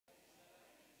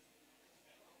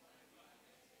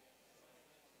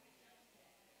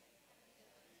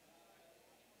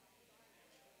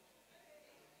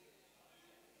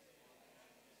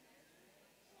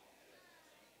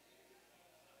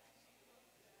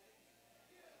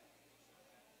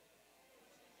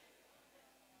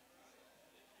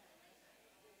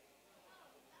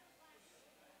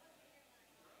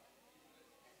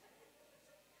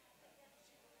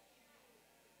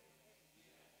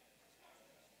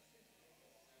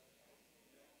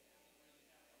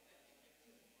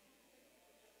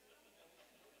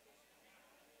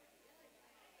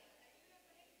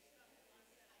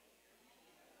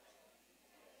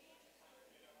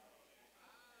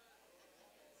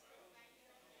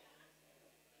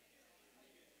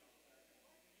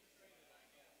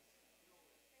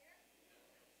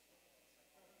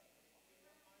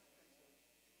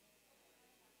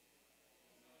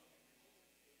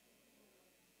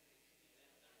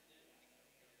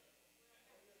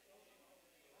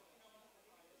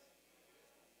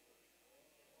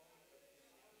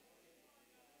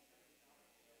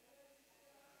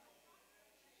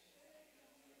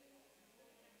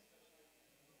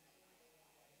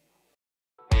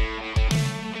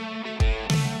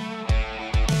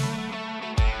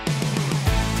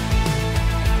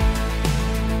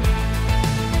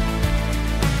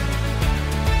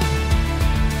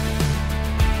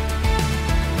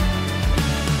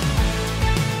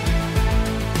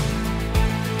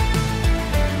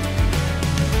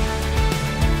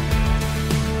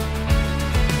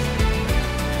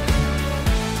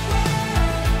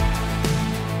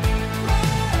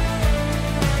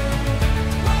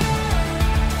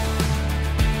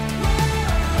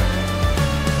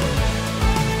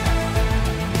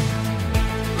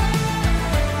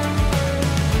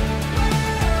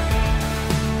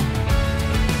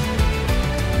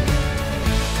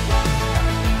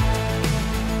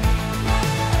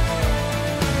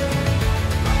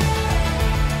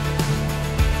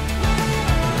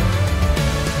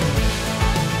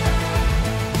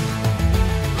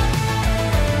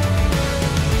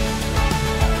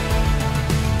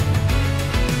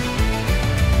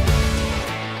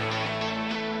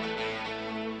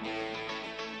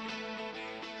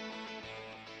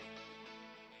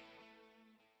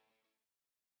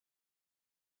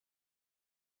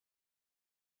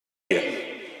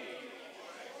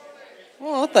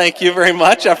Oh, thank you very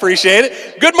much. I appreciate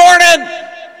it. Good morning.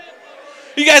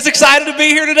 You guys excited to be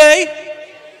here today?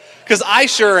 Because I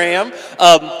sure am.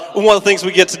 One of the things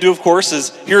we get to do, of course,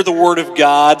 is hear the Word of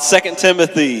God. 2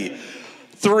 Timothy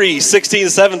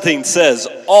 3:16-17 says,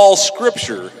 all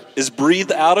Scripture is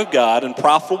breathed out of God and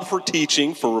profitable for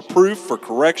teaching, for reproof, for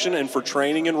correction, and for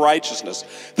training in righteousness,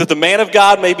 that the man of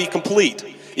God may be complete,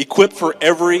 equipped for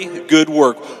every good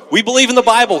work. We believe in the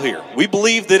Bible here. We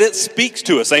believe that it speaks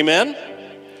to us. Amen?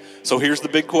 So here's the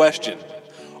big question.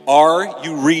 Are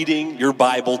you reading your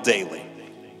Bible daily?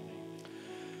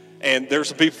 And there's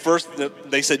some people first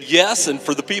that they said yes, and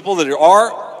for the people that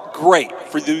are, great.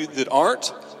 For you that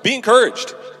aren't, be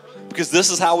encouraged, because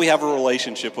this is how we have a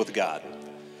relationship with God.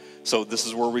 So this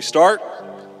is where we start,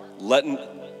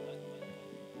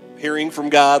 hearing from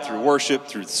God through worship,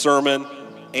 through the sermon,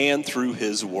 and through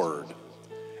His Word.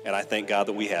 And I thank God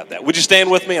that we have that. Would you stand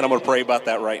with me? And I'm going to pray about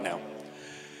that right now.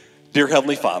 Dear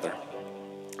Heavenly Father,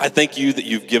 I thank you that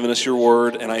you've given us your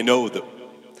Word, and I know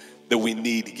that we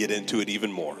need to get into it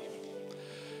even more.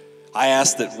 I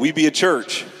ask that we be a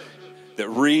church that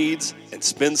reads and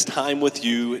spends time with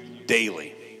you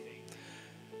daily.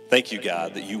 Thank you,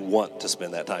 God, that you want to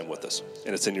spend that time with us.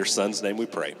 And it's in your Son's name we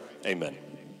pray. Amen.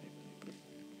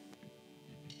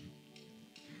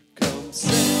 Come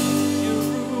set your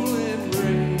rule and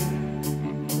reign.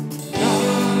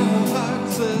 Our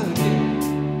hearts again.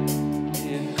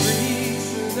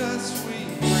 Increase in us, we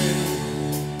pray.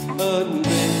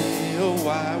 Unveil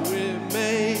why we're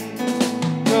made.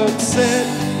 Come set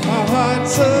our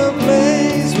hearts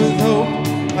ablaze with hope,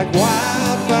 like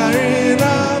wildfire in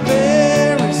our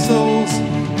very souls.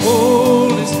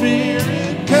 Holy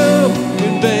Spirit, come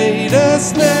invade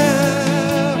us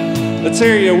now. Let's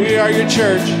hear you. We are your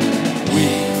church. We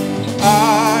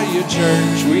are your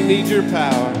church. We need your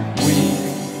power. We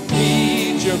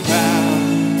need your power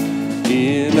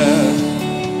in us.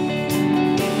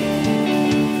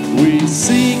 We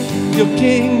seek your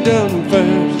kingdom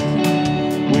first.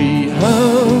 We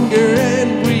hunger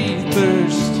and we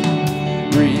thirst.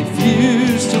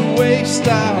 Refuse to waste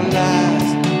our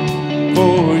lives,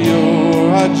 for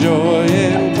you're our joy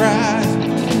and prize.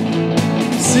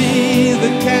 See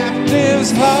the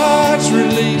captives' hearts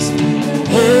released,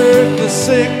 hurt the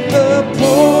sick, the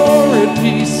poor in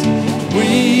peace.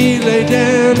 We lay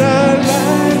down our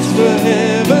lives for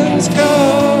heaven's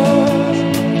cause.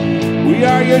 We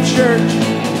are your church.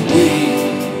 We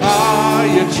are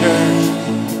your church.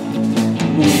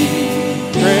 We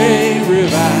pray,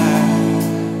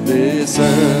 revive this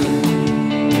earth.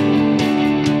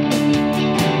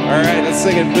 All right, let's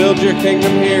sing it. Build your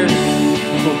kingdom here.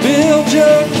 Build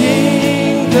your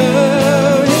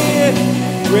kingdom here.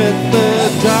 Let the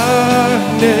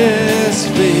darkness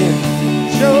flee.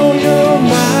 Show your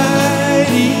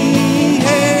mighty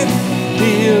hand.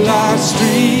 Heal our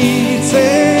streets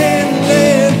and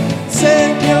land.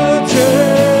 Set your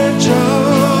church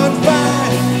on fire.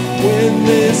 Win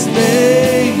this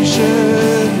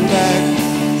nation back.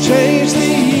 Change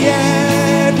the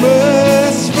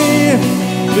atmosphere.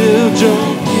 Build your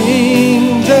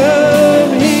kingdom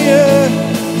here.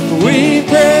 We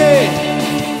pray.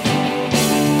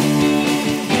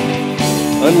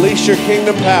 Unleash your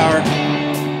kingdom power.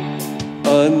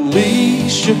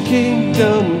 Unleash your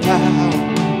kingdom power.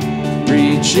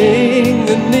 Reaching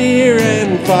the near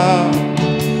and far.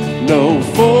 No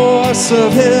force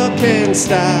of hell can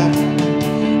stop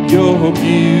your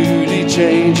beauty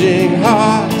changing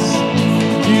hearts.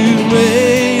 You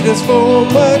made us for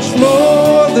much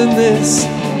more than this.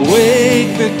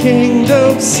 Wake the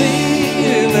kingdom seed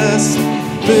in us.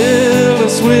 Fill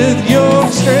us with your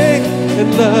strength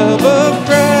and love of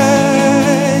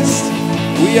Christ.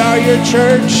 We are your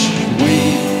church.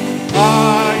 We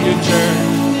are your church.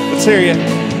 Let's hear you.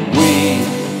 We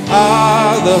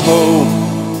are the hope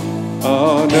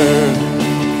on earth.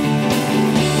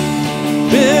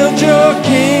 Build your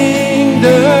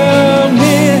kingdom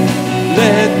here.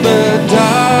 Let the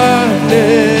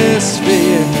darkness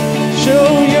fear. Show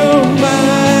your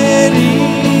mighty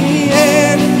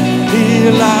hand.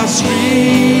 Heal our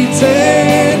streets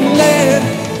and land.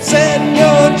 Set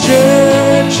your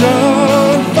church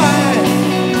on fire.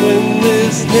 Win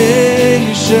this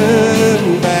nation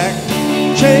back.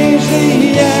 Change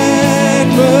the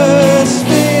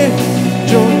atmosphere.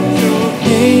 Join your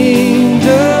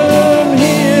kingdom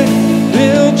here.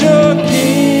 Build your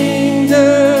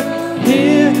kingdom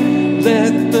here.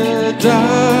 Let the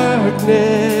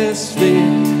darkness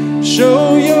flee.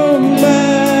 Show your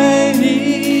mighty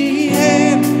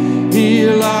hand.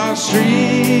 Heal our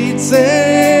streets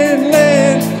and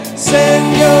land. Set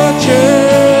your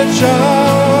church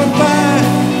on fire.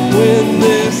 Win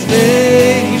this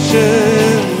nation.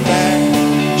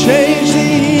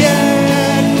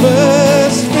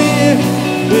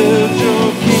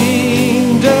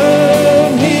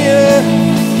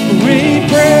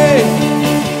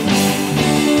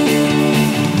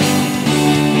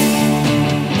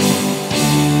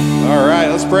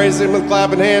 praise Him with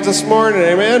clapping hands this morning.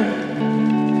 Amen.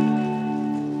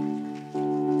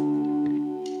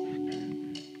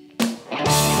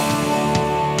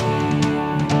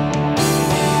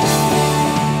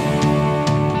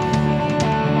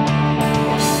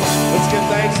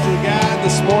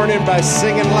 This morning by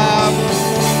singing loud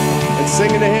and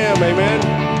singing to Him, amen.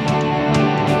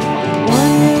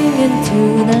 Wandering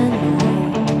into the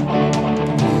night,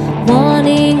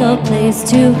 wanting a place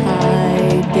to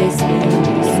hide this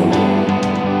weary soul,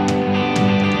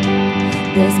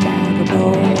 this bag of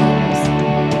bones.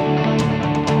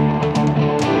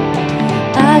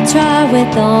 I try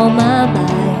with all my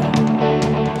might,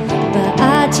 but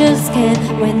I just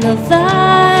can't win the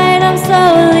fight. I'm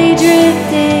slowly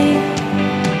drifting,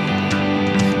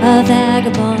 a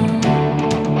vagabond.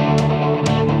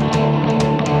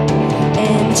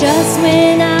 And just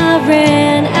when I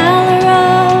ran out of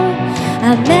road,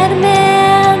 I met a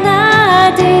man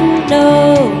I didn't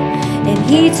know, and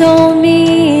he told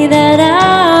me that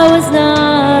I was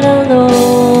not alone.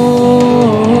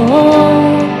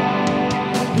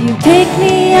 You picked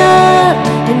me up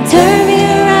and turned me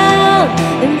around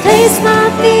and placed my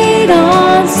feet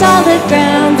on solid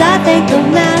ground. I thank the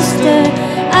Master,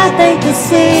 I thank the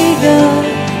Savior,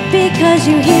 because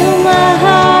you healed my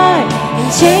heart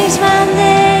and changed my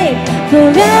name.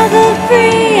 Forever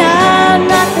free, I'm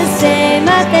not the same.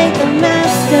 I thank the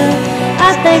Master,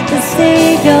 I thank the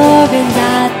Savior, and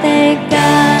I thank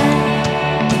God.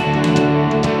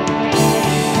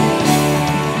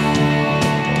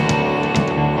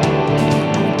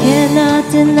 I cannot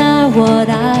deny what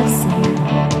I've seen.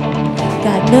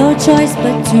 Got no choice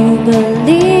but to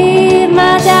believe.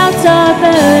 My doubts are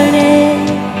burning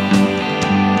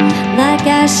like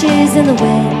ashes in the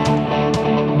wind.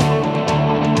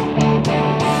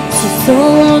 So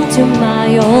long to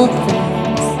my old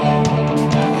friends,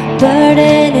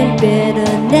 burden and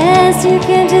bitterness, you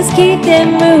can just keep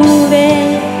them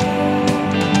moving.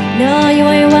 No, you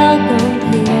ain't welcome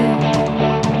here.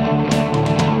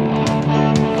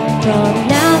 From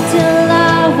now till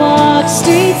I walk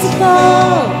streets of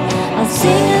gold, I'll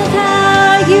sing of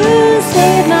how you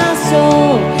saved my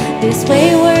soul. This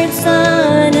wayward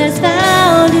son has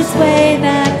found his way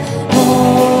back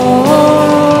home.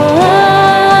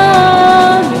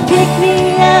 You pick me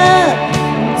up,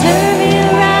 turn me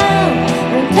around,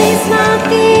 and place my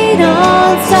feet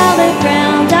on solid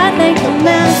ground. I thank the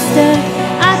Master,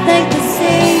 I thank the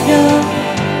Savior,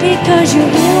 because you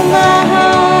healed my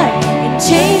heart and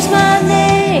changed my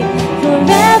name.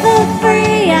 Forever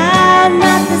free, I'm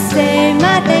not the same.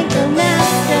 I thank the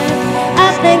Master,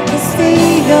 I thank the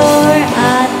Savior,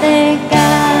 I thank God.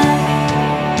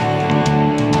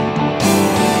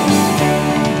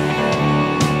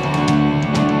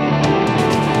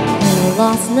 I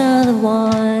lost another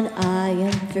one, I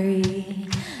am free,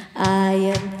 I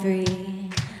am free,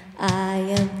 I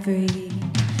am free.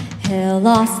 Hell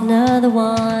lost another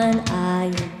one, I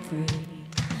am free,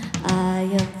 I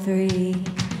am free,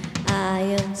 I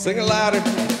am. Sing it louder.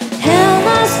 Hell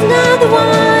lost another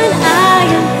one, I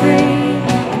am free,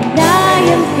 and I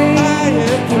am free,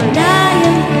 and I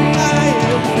am free.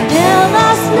 Hell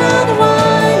lost another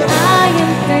one, I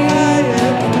am free,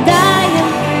 and I am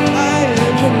free,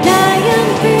 and I am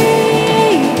free.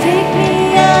 You pick me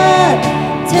up,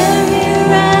 turn me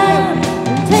around,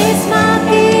 and place my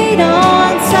feet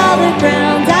on solid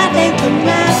ground. I thank the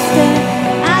Master,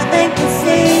 I thank the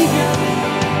Savior,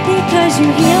 because you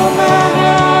healed my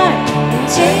heart and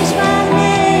changed my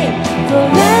name.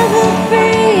 Forever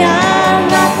free, I'm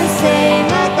not the same.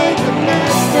 I thank the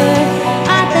Master,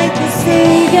 I thank the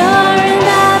Savior, and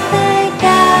I thank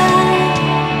God.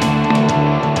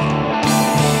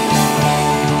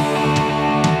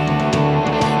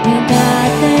 And I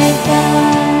thank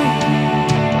God.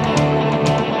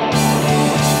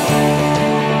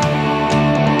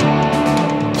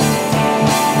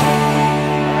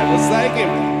 All right, let's thank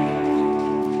Him.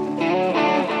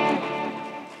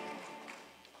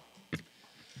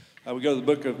 We go to the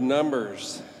book of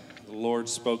Numbers. The Lord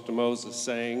spoke to Moses,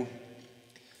 saying,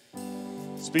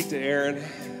 "Speak to Aaron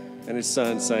and his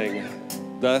sons, saying,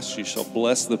 Thus you shall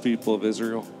bless the people of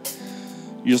Israel.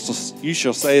 You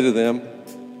shall say to them,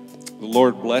 The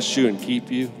Lord bless you and keep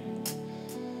you.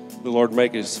 The Lord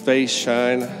make His face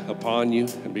shine upon you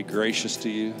and be gracious to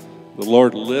you. The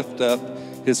Lord lift up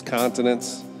His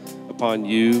countenance upon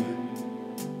you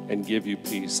and give you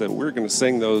peace." And we're going to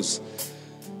sing those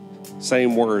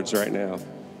same words right now.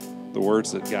 The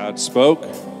words that God spoke,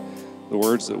 the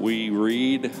words that we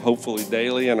read, hopefully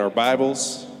daily in our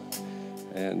Bibles.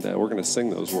 And we're going to sing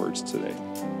those words today.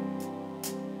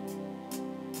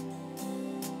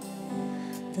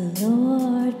 The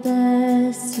Lord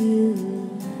bless you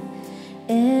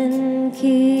and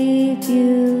keep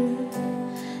you.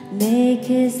 Make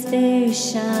his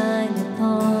face shine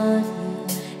upon you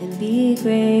and be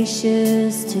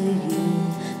gracious to you.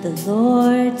 The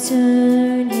Lord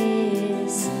turn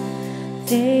his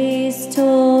face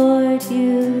toward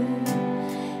you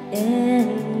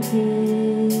and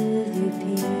give you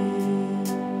peace.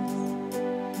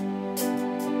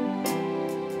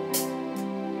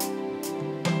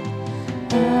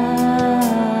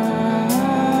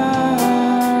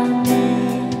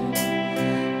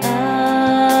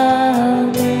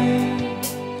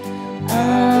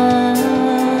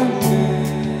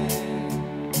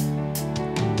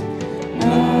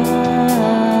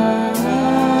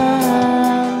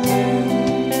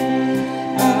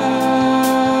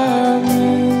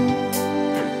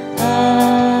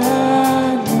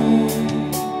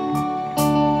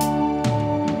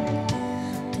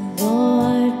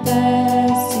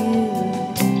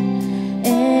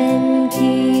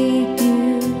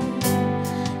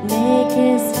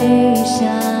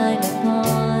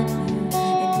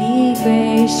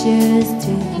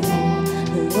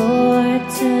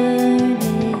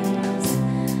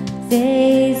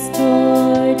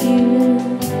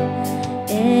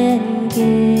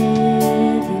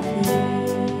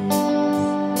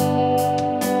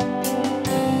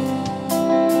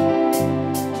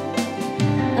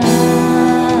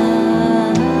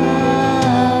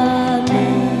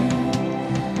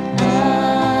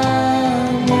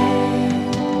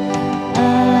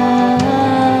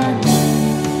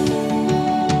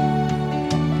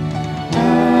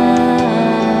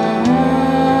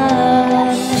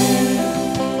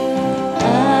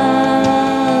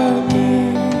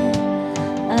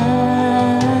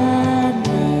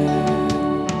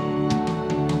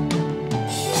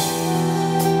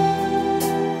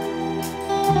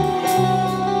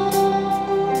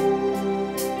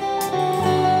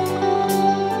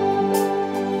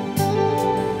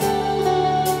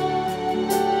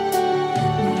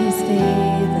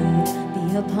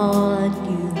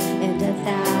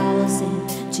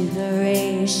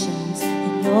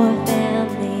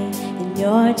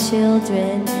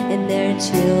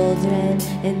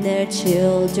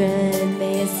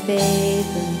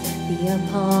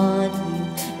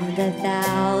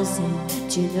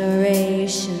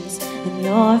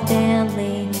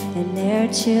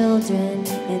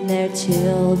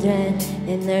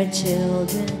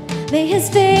 May his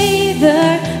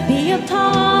favor be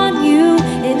upon you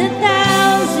in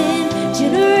 1,000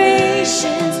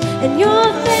 generations, and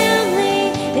your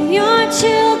family, and your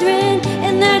children,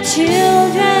 and their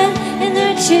children, and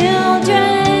their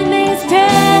children. May his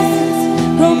presence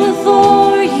go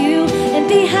before you, and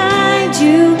behind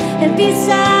you, and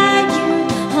beside you,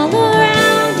 all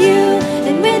around you,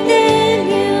 and within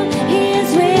you. He is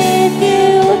with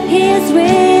you, he is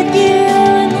with you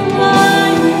in the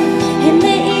morning, in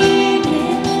the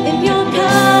evening, in your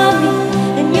coming,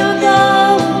 in your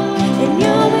going, in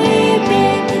your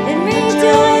weeping and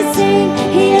rejoicing.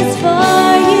 He is for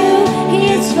you, he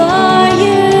is for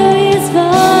you, he is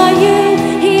for you,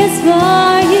 he is for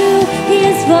you, he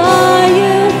is for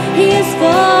you, he is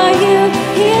for you,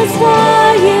 he is for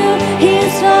you, he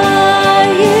is for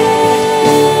you.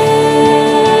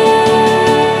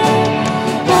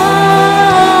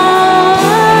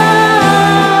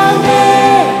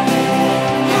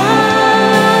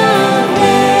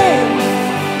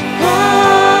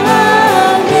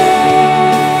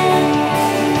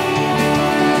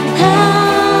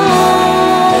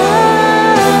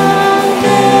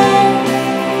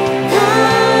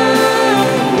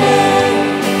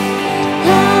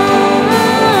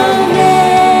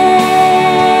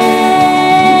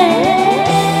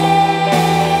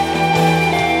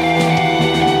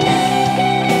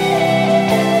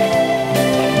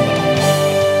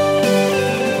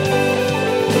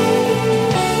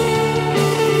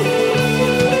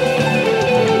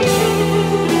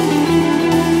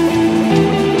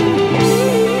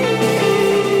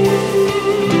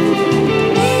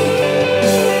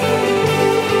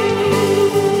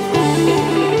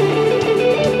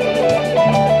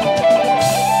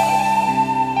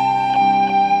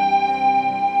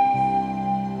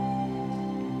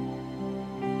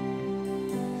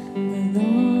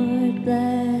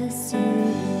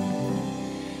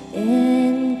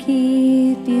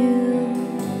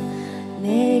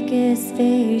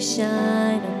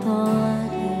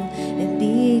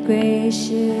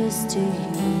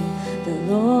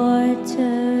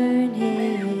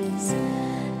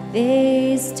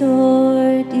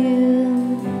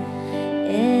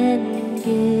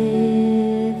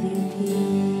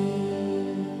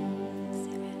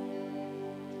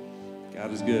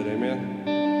 God is good, amen?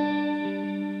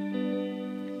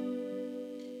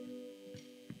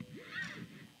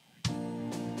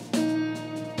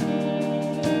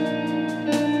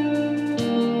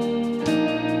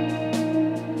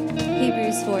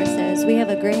 Hebrews 4 says, "We have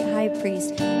a great high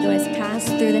priest who has passed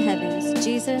through the heavens,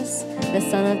 Jesus, the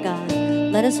Son of God.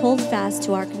 Let us hold fast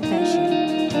to our confession.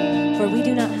 For we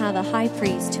do not have a high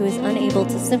priest who is unable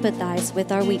to sympathize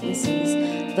with our weaknesses,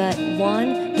 but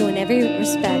one who in every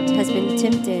respect has been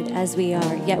tempted as we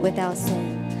are, yet without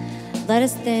sin. Let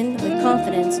us then, with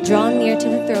confidence, draw near to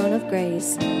the throne of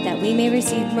grace, that we may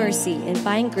receive mercy and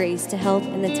find grace to help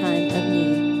in the time of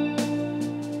need."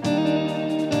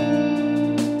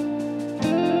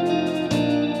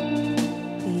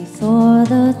 Before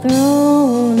the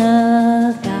throne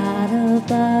of God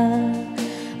above,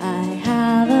 I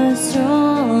have a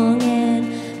strong and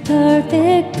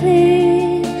perfect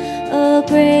plea, a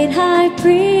great high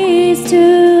priest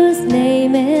whose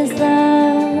name is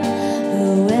love,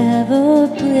 who ever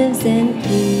lives and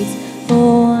pleads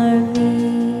for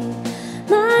me.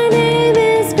 My name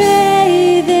is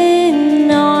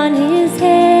graven on his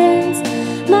hands,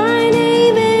 my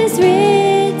name is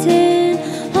written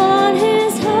on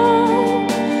his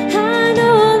heart. I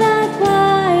know that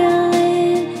while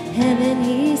in heaven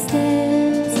he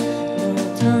stands, no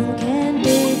tongue can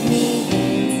bid me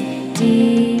hence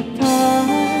depart.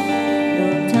 No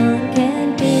tongue can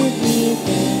bid me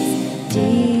thence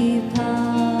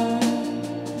depart.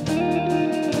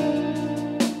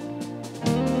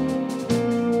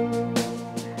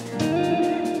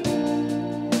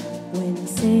 When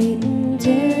Satan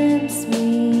tempts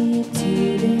me to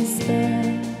despair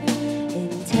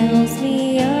and tells me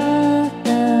of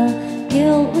the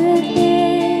guilt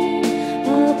within,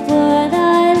 upward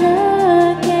I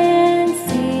look and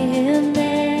see him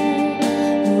there,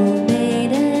 who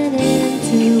made an end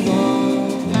to all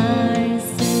my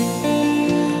sin.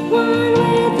 One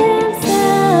with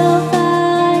himself I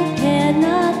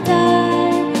cannot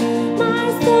die, my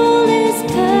soul is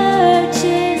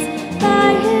purchased by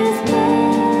his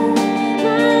blood,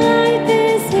 my life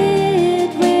is hid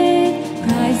with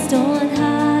Christ on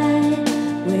high,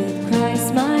 with Christ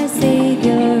my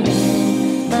Savior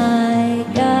and my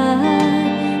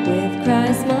God, with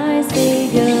Christ my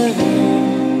Savior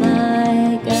and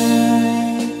my God.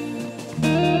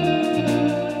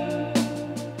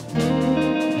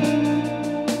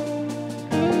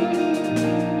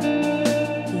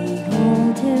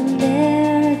 Behold him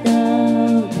there, the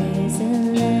risen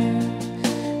Lamb,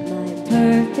 my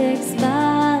perfect,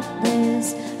 spotless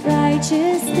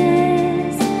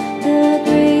righteousness, the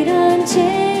great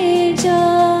unchangeable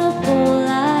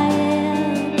I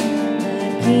am, the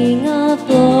King of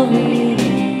glory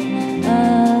and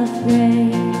of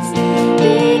grace.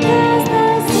 Because the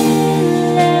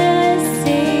sinless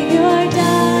Savior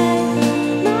died,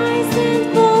 my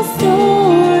sinful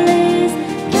soul is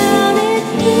counted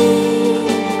free.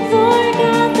 For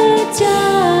God the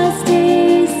just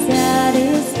is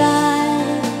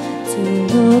satisfied to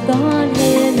look on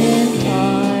him and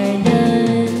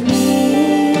pardon me,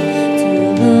 to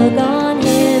look on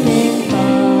him and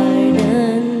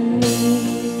pardon me.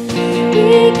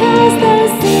 Because the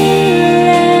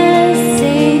sinless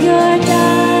Savior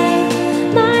died,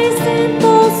 my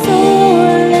sinful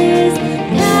soul is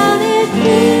counted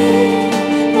free.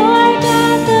 For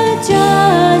God the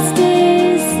just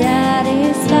is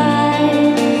satisfied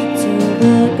to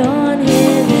look on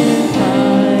him and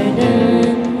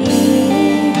pardon me,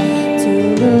 to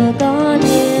look on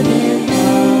him and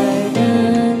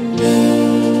pardon me.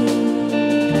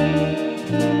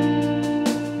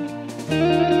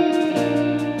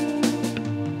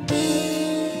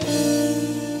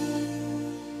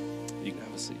 You can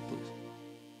have a seat, please.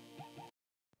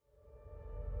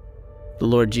 The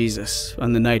Lord Jesus,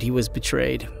 on the night he was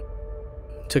betrayed,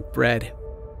 took bread,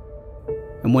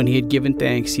 and when he had given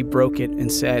thanks, he broke it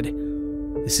and said,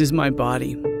 "This is my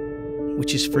body,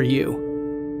 which is for you.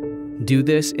 Do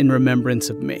this in remembrance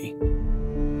of me."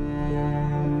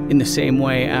 In the same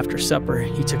way, after supper,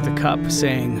 he took the cup,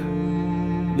 saying,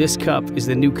 "This cup is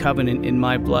the new covenant in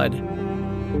my blood.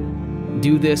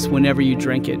 Do this whenever you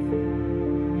drink it,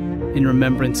 in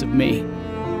remembrance of me.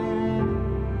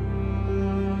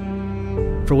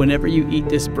 For whenever you eat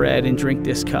this bread and drink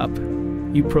this cup,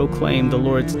 you proclaim the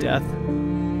Lord's death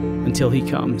until he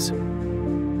comes."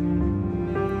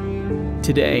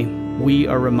 Today, we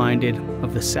are reminded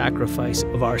of the sacrifice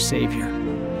of our Savior.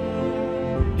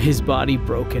 His body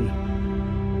broken,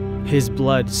 his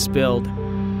blood spilled,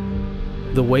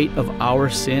 the weight of our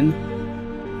sin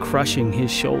crushing his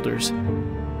shoulders.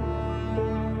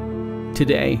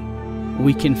 Today,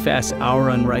 we confess our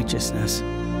unrighteousness,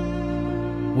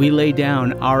 We lay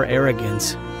down our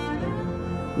arrogance.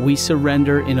 We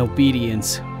surrender in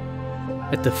obedience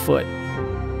at the foot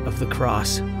of the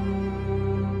cross.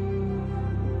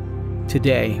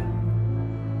 Today,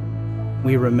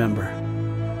 we remember.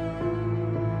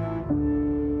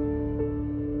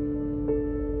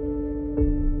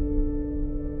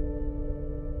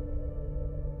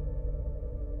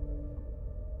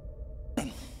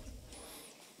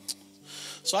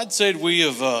 So I'd say we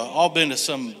have all been to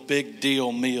some big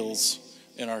deal meals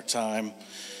in our time,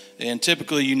 and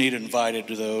typically you need invited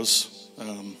to those.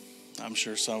 I'm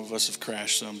sure some of us have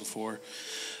crashed some before.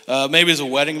 Maybe it's a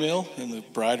wedding meal and the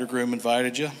bride or groom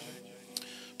invited you.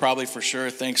 Probably for sure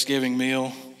a Thanksgiving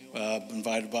meal,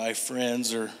 invited by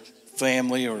friends or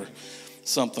family or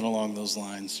something along those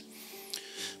lines.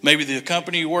 Maybe the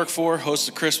company you work for hosts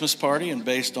a Christmas party, and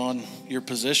based on your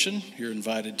position, you're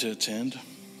invited to attend.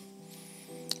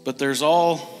 But there's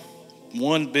all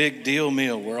one big deal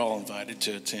meal we're all invited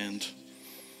to attend.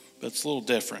 But it's a little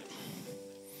different.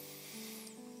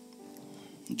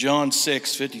 John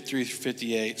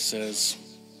 6:53-58 says,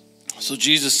 "So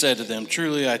Jesus said to them,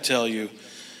 'Truly I tell you,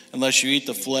 unless you eat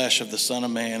the flesh of the Son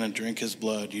of Man and drink his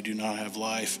blood, you do not have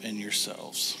life in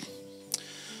yourselves.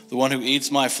 The one who eats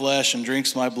my flesh and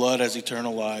drinks my blood has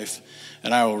eternal life,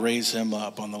 and I will raise him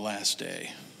up on the last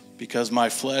day. Because my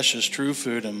flesh is true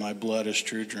food and my blood is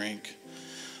true drink.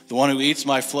 The one who eats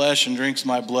my flesh and drinks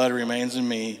my blood remains in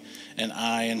me, and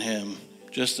I in him,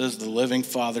 just as the living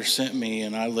Father sent me,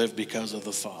 and I live because of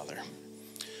the Father.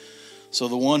 So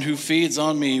the one who feeds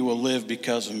on me will live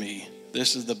because of me.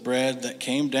 This is the bread that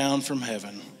came down from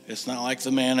heaven. It's not like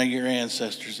the manna your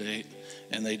ancestors ate,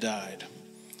 and they died.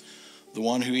 The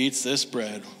one who eats this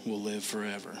bread will live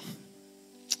forever.'"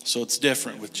 So it's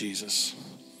different with Jesus.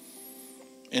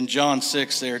 In John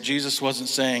 6 there, Jesus wasn't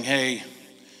saying, "Hey,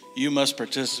 you must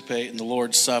participate in the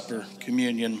Lord's Supper,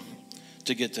 communion,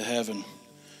 to get to heaven,"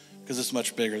 because it's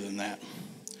much bigger than that.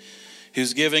 He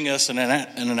was giving us an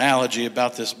analogy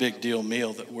about this big deal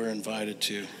meal that we're invited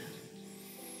to.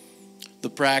 The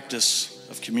practice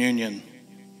of communion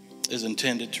is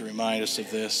intended to remind us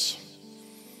of this.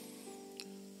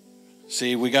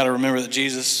 See, we got to remember that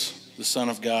Jesus, the Son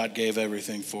of God, gave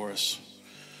everything for us.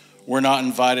 We're not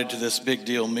invited to this big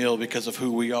deal meal because of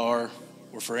who we are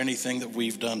or for anything that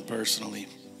we've done personally.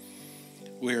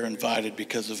 We are invited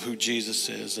because of who Jesus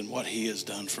is and what he has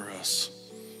done for us.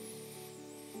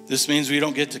 This means we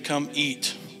don't get to come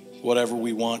eat whatever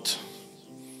we want.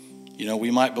 You know, we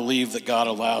might believe that God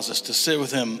allows us to sit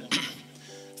with him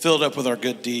filled up with our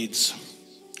good deeds,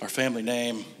 our family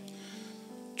name,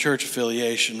 church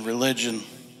affiliation, religion,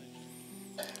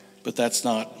 but that's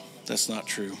not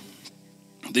true.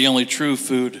 The only true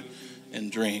food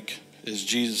and drink is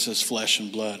Jesus' flesh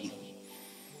and blood.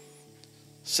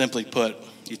 Simply put,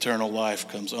 eternal life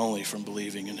comes only from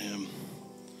believing in him.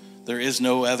 There is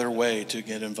no other way to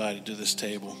get invited to this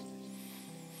table.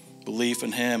 Belief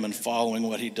in him and following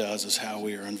what he does is how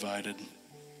we are invited.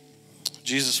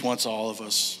 Jesus wants all of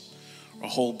us, our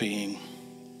whole being.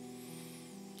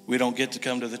 We don't get to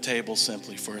come to the table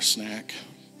simply for a snack,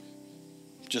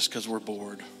 just because we're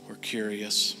bored or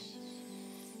curious.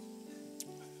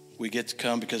 We get to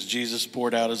come because Jesus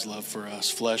poured out his love for us,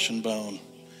 flesh and bone,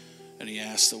 and he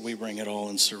asks that we bring it all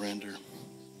in surrender.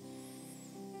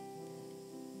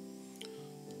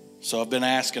 So I've been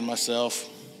asking myself,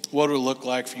 what would it look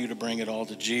like for you to bring it all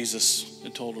to Jesus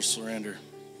in total surrender?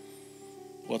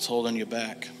 What's holding you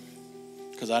back?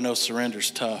 Because I know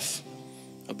surrender's tough,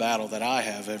 a battle that I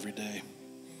have every day.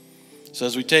 So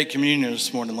as we take communion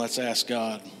this morning, let's ask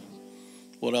God,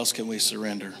 what else can we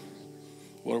surrender?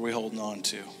 What are we holding on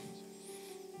to?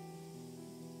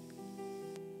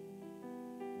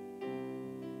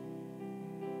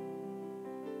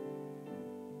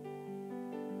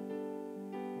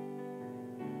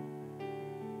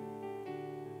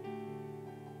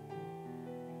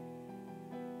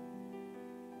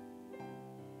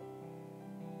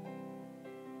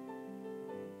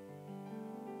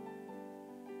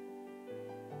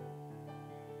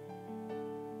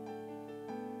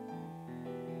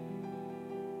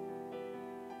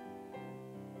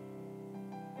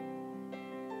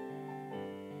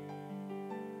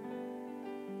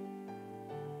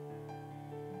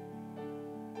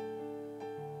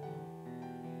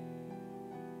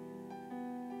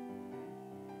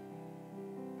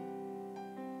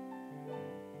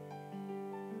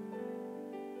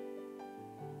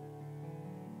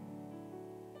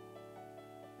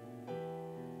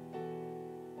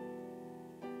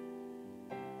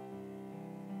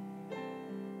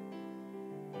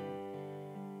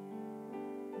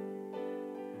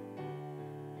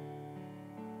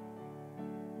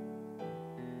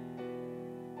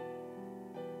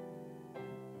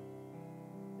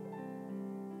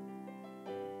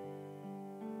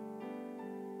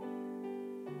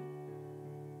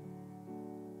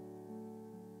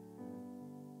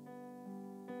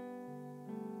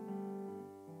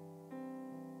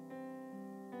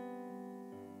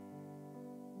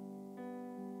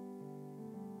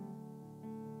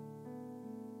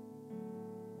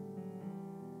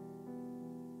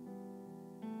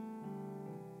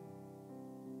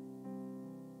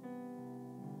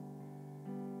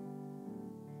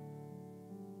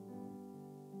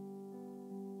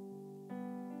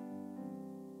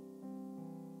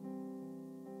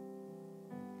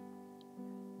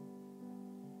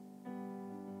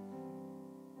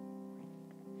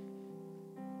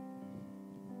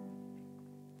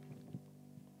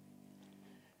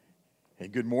 Hey,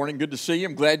 good morning. Good to see you.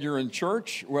 I'm glad you're in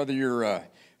church. Whether you're a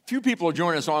few people are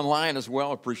joining us online as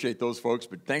well. I appreciate those folks.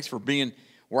 But thanks for being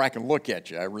where I can look at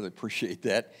you. I really appreciate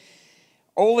that.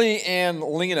 Ole and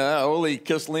Lena. Ole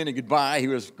kissed Lena goodbye. He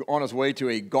was on his way to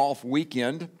a golf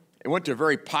weekend. He went to a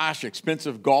very posh,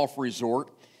 expensive golf resort.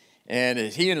 And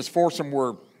he and his foursome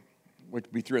were, which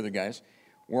would be three other guys,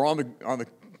 were on the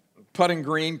putting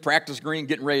green, practice green,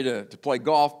 getting ready to play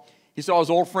golf. He saw his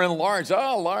old friend Lars.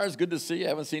 Oh, Lars, good to see you. I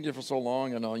haven't seen you for so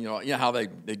long. And you know how they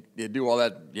do all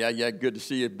that. Yeah, good to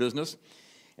see you business.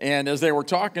 And as they were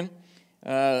talking,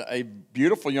 a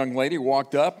beautiful young lady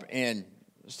walked up and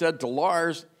said to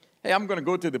Lars, "Hey, I'm going to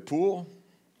go to the pool."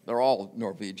 They're all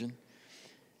Norwegian.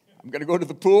 "I'm going to go to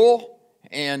the pool,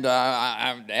 and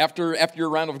after your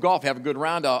round of golf, have a good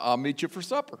round. I'll meet you for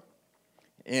supper."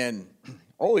 And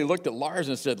Ole looked at Lars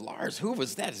and said, "Lars, who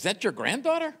was that? Is that your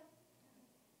granddaughter?"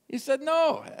 He said,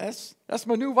 "No, that's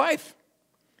my new wife."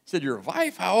 He said, "Your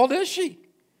wife? How old is she?"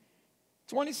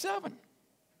 27.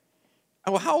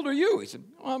 "Well, how old are you?" He said,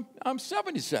 "Well, I'm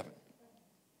 77.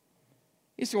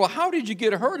 He said, "Well, how did you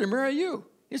get her to marry you?"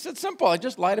 He said, "Simple. I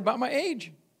just lied about my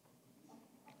age."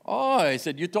 "Oh," he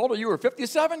said, "you told her you were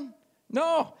 57?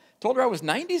 "No, told her I was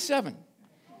 97.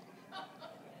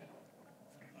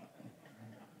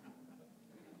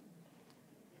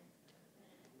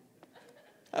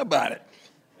 How about it?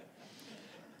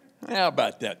 How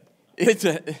about that? It's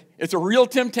a real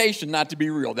temptation not to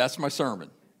be real. That's my sermon,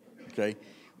 okay?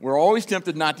 We're always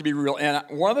tempted not to be real. And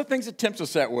one of the things that tempts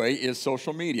us that way is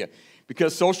social media.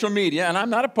 Because social media, and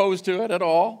I'm not opposed to it at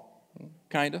all,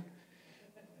 kind of,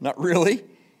 not really.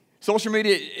 Social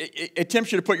media, it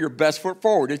tempts you to put your best foot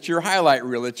forward. It's your highlight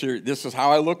reel. This is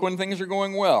how I look when things are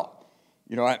going well.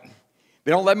 You know,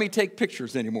 they don't let me take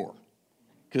pictures anymore.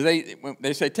 Because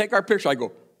they say, "Take our picture," I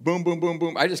go, boom, boom, boom,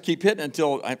 boom. I just keep hitting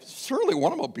until surely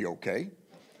one of them will be okay.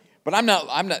 But I'm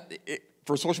not.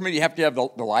 For social media, you have to have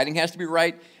the lighting has to be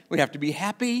right. We have to be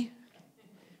happy,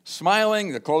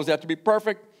 smiling. The clothes have to be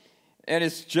perfect, and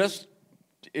it's just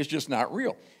not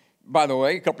real. By the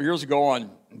way, a couple years ago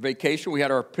on vacation, we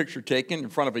had our picture taken in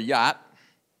front of a yacht,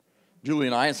 Julie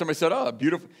and I, and somebody said, "Oh,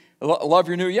 beautiful! I love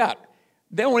your new yacht."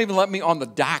 They won't even let me on the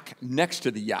dock next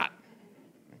to the yacht.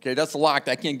 Okay, that's locked.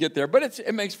 I can't get there. But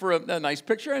it makes for a nice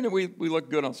picture, and we look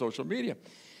good on social media.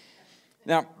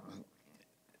 Now,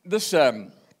 this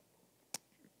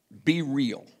Be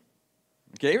Real.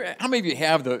 Okay, how many of you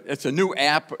have it's a new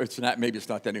app. It's not, maybe it's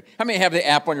not that new. How many have the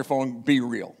app on your phone, Be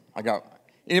Real?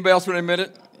 Anybody else want to admit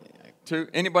it?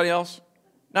 Anybody else?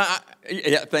 No,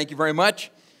 yeah, thank you very much.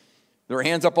 There are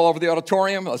hands up all over the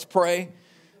auditorium. Let's pray.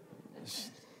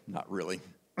 Not really.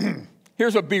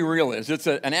 Here's what Be Real is. It's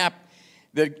an app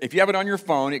that if you have it on your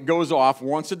phone, it goes off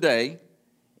once a day,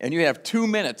 and you have 2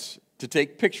 minutes to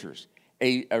take pictures.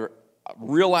 A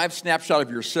real life snapshot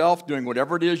of yourself doing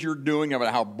whatever it is you're doing, no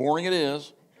matter how boring it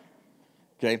is.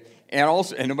 Okay, and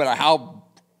no matter how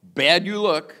bad you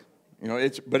look, you know,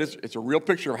 it's a real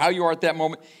picture of how you are at that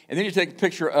moment, and then you take a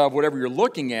picture of whatever you're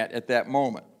looking at that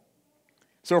moment.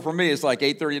 So for me, it's like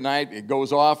 8:30 at night. It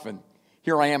goes off, and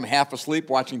here I am, half asleep,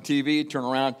 watching TV. Turn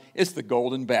around, it's The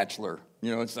Golden Bachelor.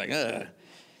 You know, it's like, ugh.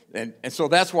 And so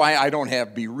that's why I don't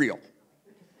have Be Real.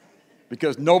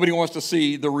 Because nobody wants to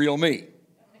see the real me.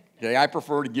 Okay, I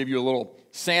prefer to give you a little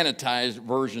sanitized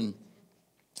version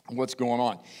of what's going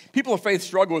on. People of faith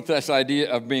struggle with this idea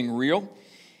of being real.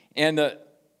 And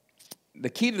the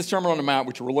key to the Sermon on the Mount,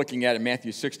 which we're looking at in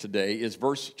Matthew 6 today, is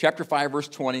chapter 5, verse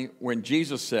 20, when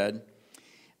Jesus said,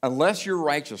 "Unless your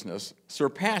righteousness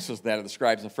surpasses that of the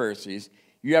scribes and Pharisees,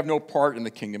 you have no part in the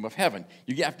kingdom of heaven."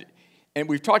 You have to. And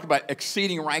we've talked about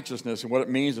exceeding righteousness and what it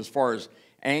means as far as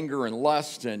anger and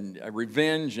lust and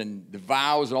revenge and the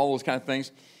vows and all those kind of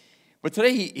things. But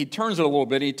today he turns it a little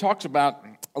bit. And he talks a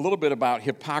little bit about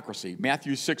hypocrisy.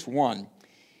 Matthew 6:1.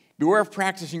 "Beware of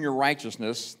practicing your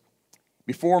righteousness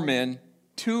before men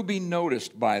to be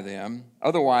noticed by them.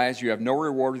 Otherwise, you have no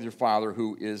reward with your Father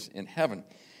who is in heaven."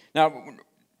 Now,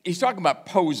 he's talking about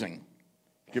posing.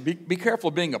 Be careful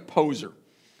of being a poser.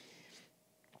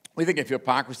 We think of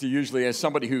hypocrisy usually as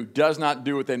somebody who does not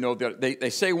do what they know. They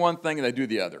say one thing and they do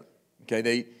the other.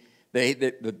 Okay,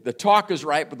 the talk is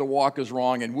right, but the walk is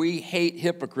wrong, and we hate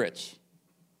hypocrites,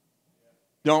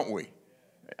 don't we?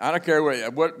 I don't care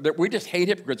what we just hate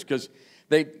hypocrites because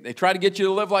they try to get you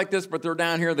to live like this, but they're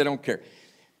down here, they don't care.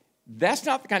 That's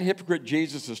not the kind of hypocrite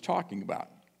Jesus is talking about.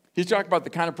 He's talking about the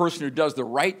kind of person who does the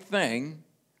right thing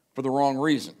for the wrong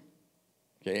reason.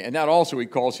 Okay, and that also he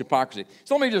calls hypocrisy.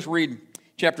 So let me just read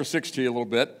chapter 6 to you a little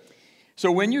bit.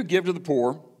 "So when you give to the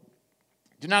poor,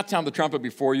 do not sound the trumpet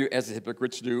before you as the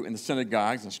hypocrites do in the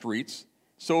synagogues and streets,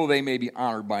 so they may be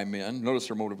honored by men. Notice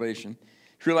their motivation.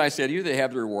 Truly I say to you, they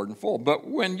have the reward in full. But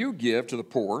when you give to the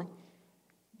poor,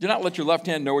 do not let your left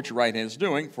hand know what your right hand is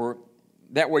doing, for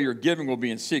that way your giving will be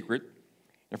in secret.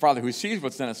 Your Father who sees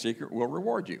what's done in secret will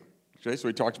reward you. Okay, so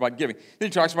he talks about giving. Then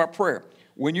he talks about prayer.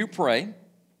 When you pray,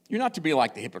 you're not to be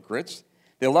like the hypocrites.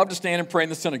 They love to stand and pray in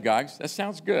the synagogues. That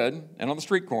sounds good. And on the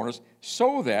street corners,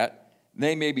 so that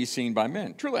they may be seen by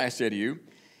men. Truly I say to you,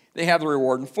 they have the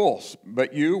reward in full.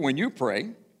 But you, when you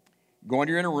pray, go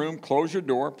into your inner room, close your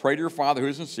door, pray to your Father who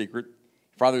is in secret.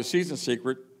 Your Father who sees in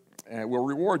secret will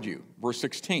reward you. Verse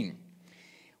 16.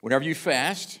 Whenever you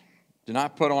fast, do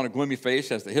not put on a gloomy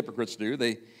face as the hypocrites do.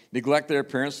 They neglect their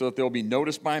appearance so that they'll be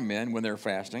noticed by men when they're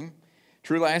fasting.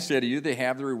 Truly I say to you, they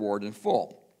have the reward in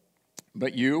full.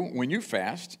 But you, when you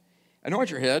fast,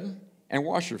 anoint your head and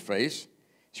wash your face,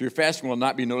 so your fasting will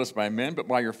not be noticed by men, but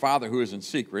by your Father who is in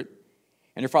secret.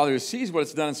 And your Father who sees what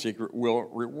is done in secret will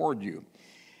reward you.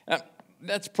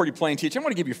 That's pretty plain teaching. I'm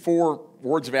going to give you 4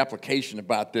 words of application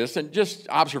about this, and just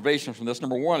observations from this.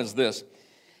 Number 1 is this.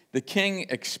 The King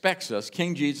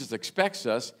Jesus expects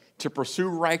us to pursue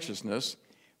righteousness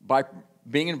by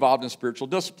being involved in spiritual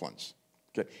disciplines.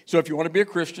 Okay. So if you want to be a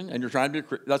Christian, and you're trying to be a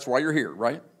Christian, that's why you're here,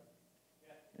 right?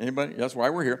 Anybody? That's why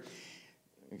we're here.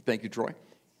 Thank you, Troy.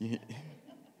 You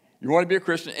want to be a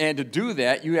Christian, and to do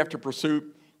that, you have to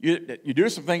pursue, you do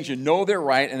some things you know they're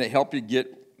right, and they help you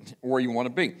get where you want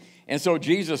to be. And so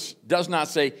Jesus does not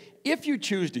say, if you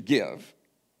choose to give,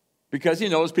 because he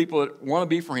knows people that want to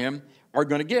be for him are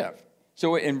going to give.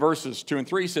 So in verses 2 and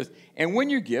 3, he says, and when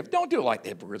you give, don't do it like the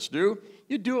hypocrites do.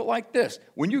 You do it like this.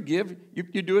 When you give,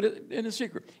 you do it in a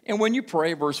secret. And when you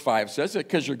pray, verse 5 says it,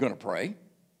 because you're going to pray.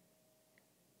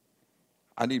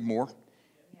 I need more.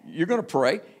 You're going to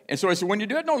pray. And so I said, when you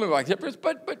do it, don't look like hypocrites,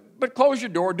 but close your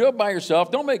door. Do it by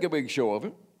yourself. Don't make a big show of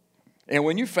it. And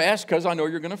when you fast, because I know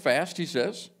you're going to fast, he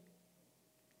says.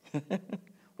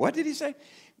 What did he say?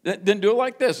 Then do it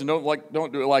like this, and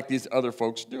don't do it like these other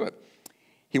folks do it.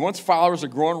 He wants followers to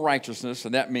grow in righteousness,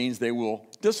 and that means they will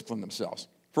discipline themselves.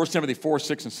 1 Timothy 4,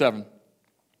 6, and 7.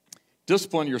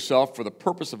 Discipline yourself for the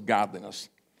purpose of godliness.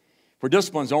 For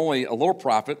discipline is only a little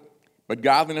profit, but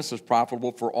godliness is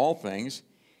profitable for all things.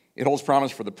 It holds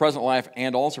promise for the present life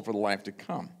and also for the life to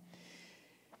come.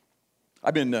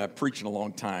 I've been preaching a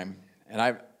long time,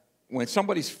 and when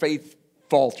somebody's faith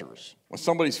falters, when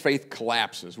somebody's faith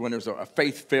collapses, when there's a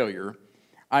faith failure,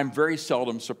 I'm very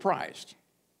seldom surprised.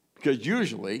 Because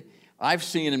usually, I've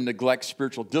seen them neglect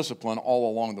spiritual discipline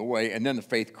all along the way, and then the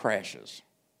faith crashes.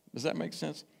 Does that make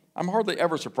sense? I'm hardly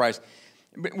ever surprised.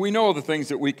 We know the things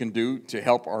that we can do to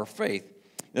help our faith.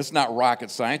 It's not rocket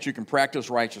science. You can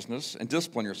practice righteousness and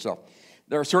discipline yourself.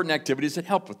 There are certain activities that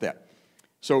help with that.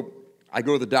 So I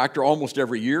go to the doctor almost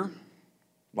every year,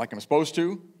 like I'm supposed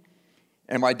to,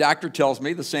 and my doctor tells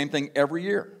me the same thing every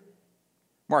year.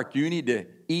 Mark, you need to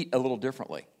eat a little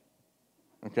differently.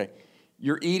 Okay.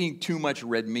 You're eating too much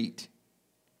red meat.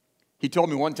 He told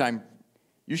me one time,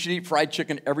 you should eat fried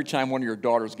chicken every time one of your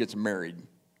daughters gets married.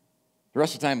 The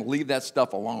rest of the time, leave that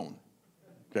stuff alone.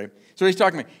 Okay? So he's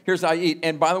talking to me, here's how you eat.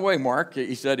 And by the way, Mark,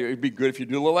 he said it would be good if you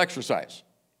do a little exercise.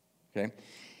 Okay?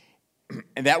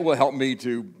 And that will help me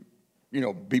to,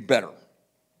 be better.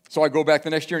 So I go back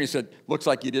the next year and he said, looks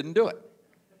like you didn't do it.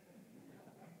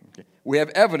 Okay. We have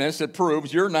evidence that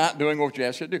proves you're not doing what you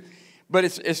asked you to do.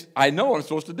 But I know what I'm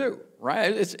supposed to do,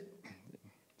 right? It's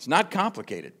not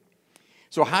complicated.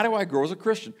 So how do I grow as a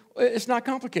Christian? It's not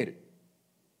complicated.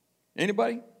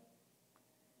 Anybody?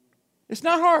 It's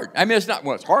not hard. I mean,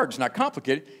 it's hard. It's not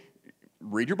complicated.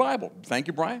 Read your Bible. Thank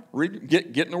you, Brian.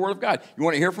 Get in the Word of God. You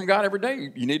want to hear from God every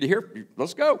day? You need to hear.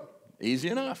 Let's go. Easy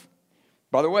enough.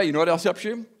 By the way, you know what else helps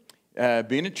you?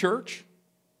 Being in church.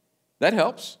 That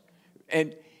helps.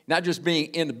 And not just being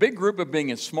in the big group, but being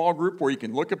in a small group where you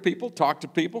can look at people, talk to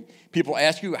people. People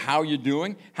ask you, how you're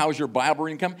doing? How's your Bible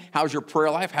reading coming? How's your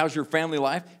prayer life? How's your family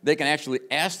life? They can actually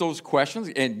ask those questions,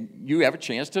 and you have a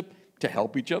chance to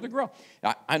help each other grow.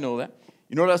 I know that.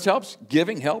 You know what else helps?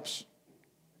 Giving helps.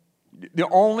 The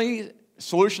only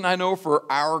solution I know for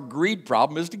our greed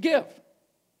problem is to give.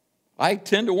 I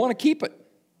tend to want to keep it.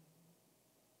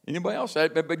 Anybody else?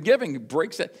 But giving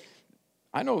breaks that.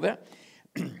 I know that.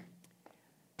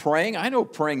 Praying, I know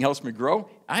praying helps me grow.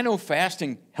 I know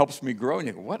fasting helps me grow. And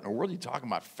you go, what in the world are you talking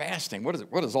about fasting?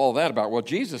 What is all that about? Well,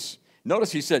 Jesus,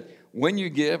 notice he said, when you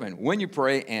give and when you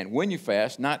pray and when you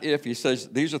fast, not if. He says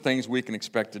these are things we can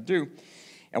expect to do.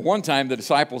 And one time the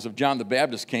disciples of John the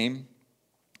Baptist came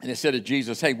and they said to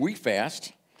Jesus, hey, we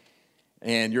fast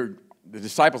and the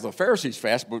disciples of the Pharisees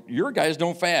fast, but your guys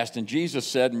don't fast. And Jesus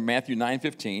said in Matthew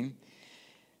 9:15,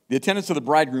 The attendants of the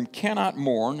bridegroom cannot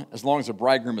mourn as long as the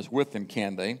bridegroom is with them,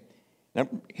 can they? Now,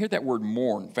 hear that word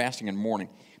mourn, fasting and mourning.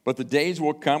 But the days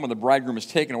will come when the bridegroom is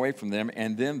taken away from them,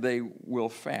 and then they will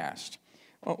fast.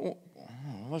 Oh,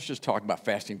 let's just talk about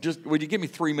fasting. Would you give me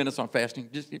 3 minutes on fasting?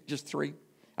 Just 3?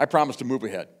 I promise to move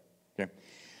ahead. Okay.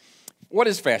 What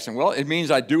is fasting? Well, it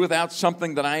means I do without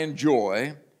something that I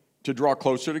enjoy to draw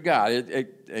closer to God.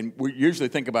 And we usually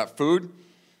think about food.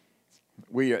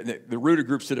 The rooted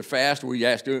groups did a fast. We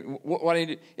asked, what do you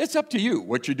do? It's up to you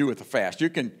what you do with the fast. You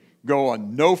can go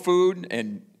on no food,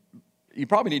 and you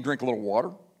probably need to drink a little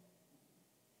water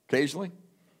occasionally.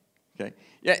 Okay.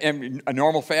 Yeah, and a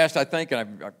normal fast, I think,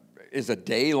 is a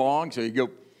day long. So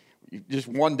just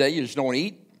one day, you just don't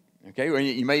eat. Okay.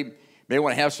 You may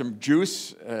want to have some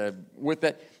juice with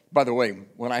that. By the way,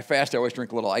 when I fast, I always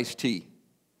drink a little iced tea.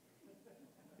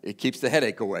 It keeps the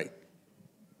headache away.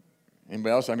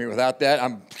 Anybody else? I mean, without that,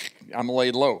 I'm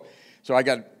laid low. So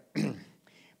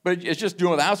but it's just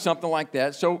doing without something like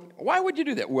that. So why would you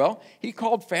do that? Well, he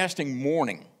called fasting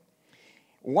mourning.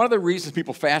 One of the reasons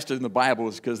people fasted in the Bible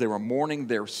is because they were mourning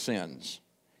their sins.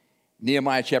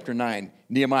 Nehemiah chapter 9,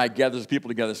 Nehemiah gathers people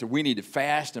together and said, we need to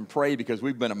fast and pray because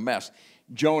we've been a mess.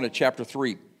 Jonah chapter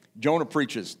 3, Jonah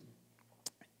preaches,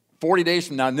 40 days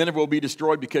from now, Nineveh will be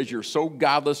destroyed because you're so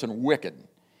godless and wicked.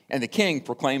 And the king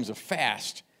proclaims a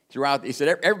fast throughout. He said,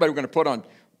 everybody, we're going to put on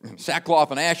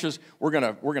sackcloth and ashes.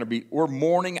 We're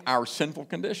mourning our sinful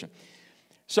condition.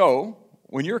 So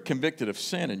when you're convicted of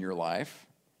sin in your life,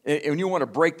 and you want to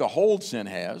break the hold sin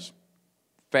has,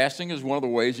 fasting is one of the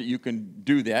ways that you can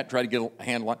do that, try to get a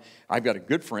handle on it. I've got a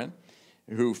good friend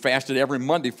who fasted every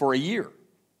Monday for a year,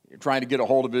 trying to get a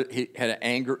hold of it. He had an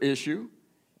anger issue,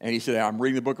 and he said, I'm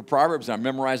reading the book of Proverbs, I'm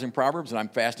memorizing Proverbs, and I'm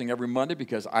fasting every Monday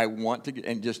because I want to get,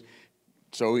 and just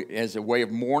so as a way of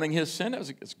mourning his sin, it's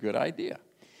a good idea.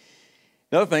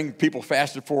 Another thing people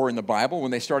fasted for in the Bible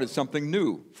when they started something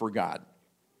new for God.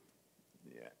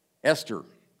 Esther,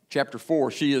 chapter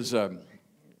 4, she is going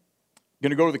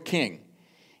to go to the king,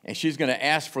 and she's going to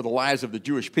ask for the lives of the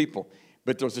Jewish people.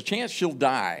 But there's a chance she'll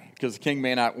die because the king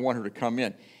may not want her to come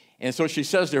in. And so she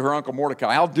says to her uncle Mordecai,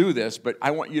 I'll do this, but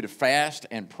I want you to fast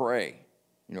and pray.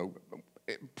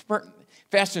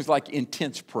 Fasting is like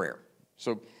intense prayer.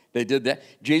 So they did that.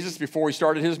 Jesus, before he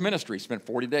started his ministry, spent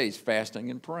 40 days fasting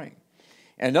and praying.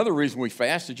 And another reason we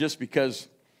fast is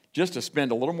just to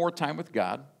spend a little more time with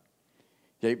God.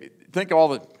 Okay, think all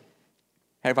the,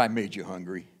 have I made you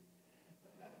hungry?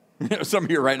 Some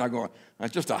of you are right now going,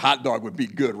 just a hot dog would be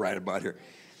good right about here.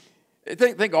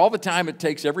 Think all the time it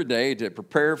takes every day to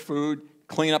prepare food,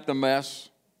 clean up the mess,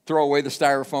 throw away the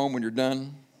styrofoam when you're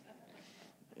done,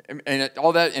 and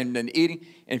all that, and then eating.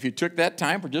 And if you took that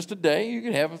time for just a day, you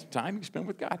could have time you spend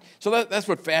with God. So that's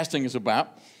what fasting is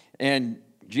about. And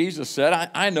Jesus said,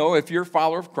 I know if you're a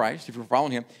follower of Christ, if you're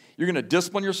following him, you're going to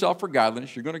discipline yourself for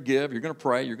godliness. You're going to give. You're going to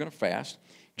pray. You're going to fast.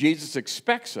 Jesus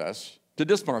expects us to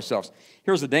discipline ourselves.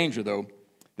 Here's the danger, though.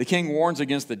 The king warns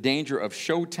against the danger of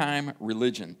showtime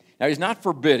religion. Now, he's not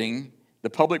forbidding the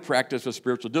public practice of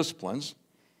spiritual disciplines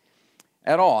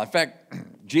at all. In fact,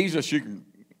 Jesus,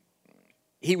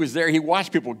 he was there. He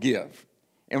watched people give.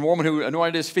 And a woman who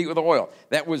anointed his feet with oil,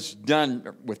 that was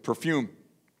done with perfume.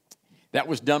 That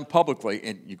was done publicly.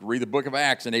 And you can read the book of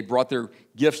Acts, and they brought their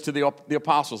gifts to the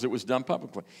apostles. It was done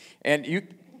publicly. And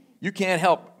you can't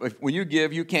help. When you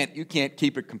give, you can't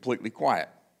keep it completely quiet.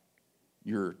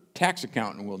 Your tax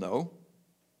accountant will know.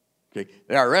 Okay,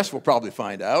 the IRS will probably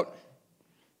find out.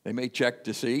 They may check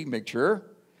to see, make sure.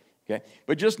 Okay,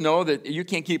 but just know that you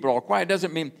can't keep it all quiet. It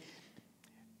doesn't mean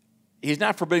he's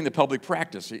not forbidding the public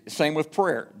practice. Same with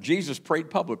prayer. Jesus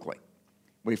prayed publicly.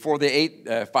 Before they ate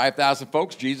 5,000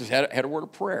 folks, Jesus had a word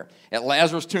of prayer. At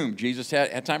Lazarus' tomb, Jesus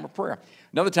had time of prayer.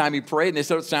 Another time he prayed, and they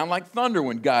said it sounded like thunder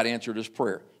when God answered his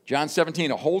prayer. John 17,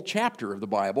 a whole chapter of the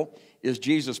Bible is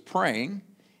Jesus praying,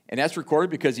 and that's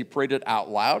recorded because he prayed it out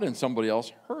loud and somebody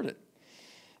else heard it.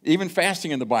 Even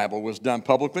fasting in the Bible was done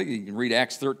publicly. You can read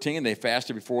Acts 13. They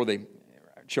fasted before they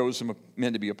chose some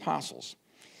men to be apostles.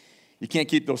 You can't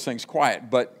keep those things quiet,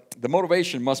 but the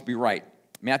motivation must be right.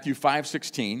 Matthew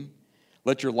 5:16,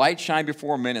 let your light shine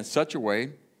before men in such a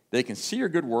way they can see your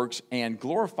good works and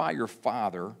glorify your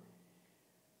Father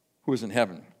who is in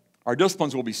heaven. Our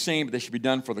disciplines will be seen, but they should be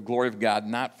done for the glory of God,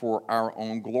 not for our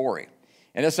own glory.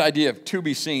 And this idea of to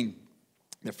be seen,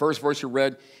 the first verse you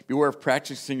read, beware of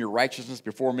practicing your righteousness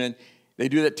before men. They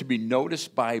do that to be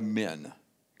noticed by men.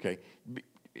 Okay,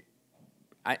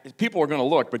 people are going to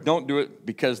look, but don't do it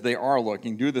because they are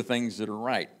looking. Do the things that are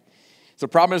right. So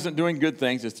the problem isn't doing good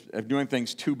things, it's doing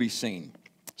things to be seen.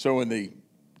 So in the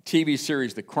TV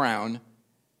series The Crown,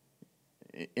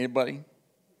 anybody?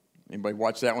 Anybody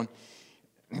watch that one?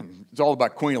 It's all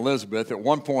about Queen Elizabeth. At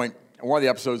one point, in one of the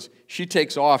episodes, she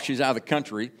takes off. She's out of the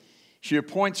country. She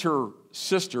appoints her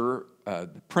sister,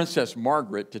 Princess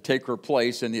Margaret, to take her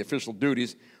place in the official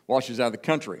duties while she's out of the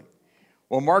country.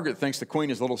 Well, Margaret thinks the Queen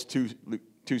is a little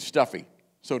too stuffy.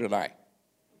 So did I.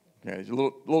 Okay, it's a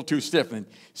little too stiff. And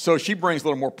so she brings a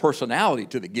little more personality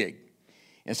to the gig.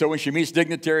 And so when she meets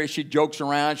dignitaries, she jokes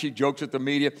around. She jokes with the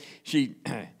media. She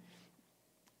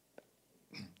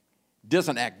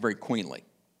doesn't act very queenly.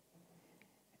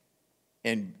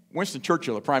 And Winston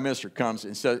Churchill, the prime minister, comes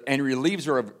and says, and relieves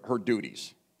her of her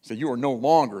duties. So you are no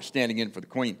longer standing in for the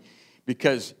Queen,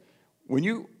 because when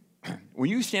you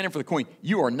stand in for the Queen,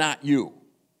 you are not you.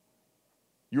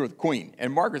 You are the Queen.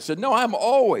 And Margaret said, no, I'm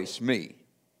always me.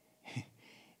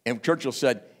 And Churchill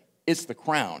said, it's the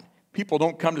crown. People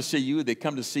don't come to see you, they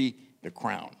come to see the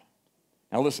crown.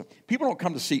 Now listen, people don't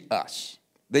come to see us.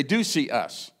 They do see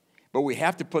us, but we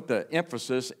have to put the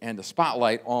emphasis and the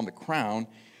spotlight on the crown,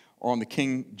 on the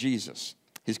King Jesus.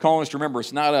 He's calling us to remember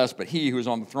it's not us, but he who is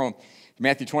on the throne.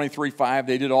 Matthew 23:5,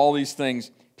 they did all these things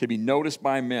to be noticed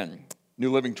by men.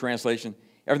 New Living Translation,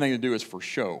 everything to do is for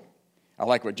show. I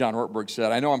like what John Ortberg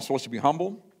said. I know I'm supposed to be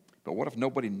humble, but what if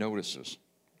nobody notices?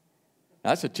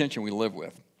 Now, that's a tension we live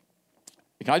with.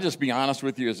 Can I just be honest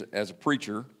with you as a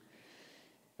preacher?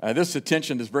 This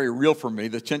tension is very real for me,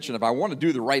 the tension of I want to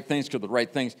do the right things because the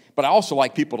right things, but I also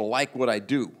like people to like what I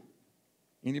do.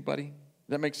 Anybody? Does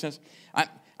that make sense?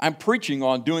 I'm preaching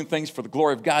on doing things for the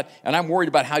glory of God, and I'm worried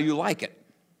about how you like it.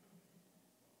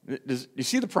 Do you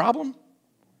see the problem?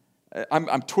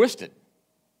 I'm twisted.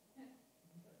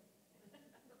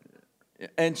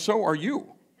 And so are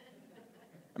you.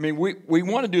 I mean, we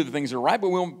want to do the things that are right, but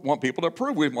we want people to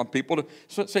approve. We want people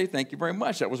to say, thank you very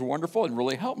much. That was wonderful and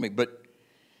really helped me. But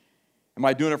am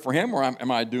I doing it for him, or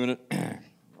am I doing it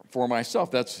for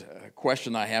myself? That's a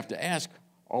question I have to ask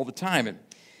all the time. And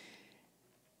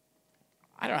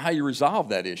I don't know how you resolve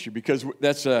that issue, because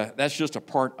that's just a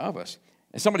part of us.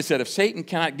 And somebody said, if Satan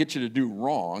cannot get you to do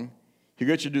wrong, he'll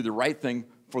get you to do the right thing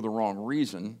for the wrong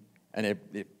reason, and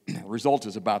the result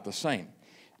is about the same.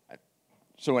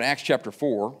 So in Acts chapter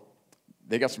 4,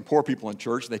 they got some poor people in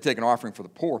church. They take an offering for the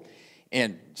poor.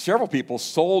 And several people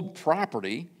sold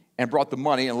property and brought the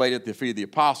money and laid it at the feet of the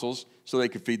apostles so they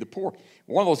could feed the poor.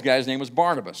 One of those guys' name was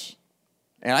Barnabas.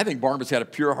 And I think Barnabas had a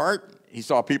pure heart. He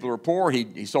saw people who were poor.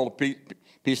 He sold a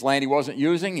piece of land he wasn't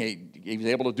using. He was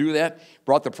able to do that.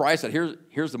 Brought the price. Said,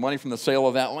 here's the money from the sale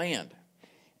of that land.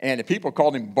 And the people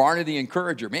called him Barney the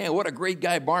Encourager. Man, what a great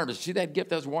guy Barnabas. See that gift?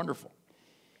 That's wonderful.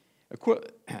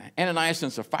 Ananias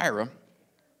and Sapphira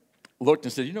looked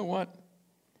and said, you know what?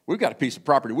 We've got a piece of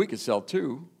property we could sell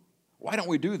too. Why don't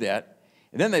we do that?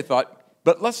 And then they thought,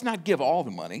 but let's not give all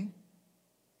the money.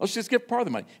 Let's just give part of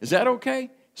the money. Is that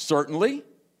okay? Certainly.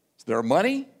 It's their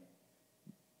money.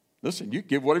 Listen, you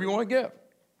give whatever you want to give.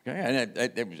 Okay?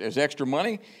 And there's extra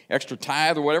money, extra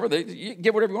tithe or whatever. You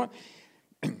give whatever you want.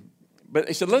 But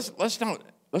they said, let's don't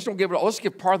give it all. Let's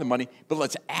give part of the money, but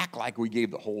let's act like we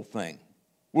gave the whole thing.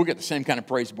 We'll get the same kind of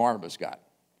praise Barnabas got.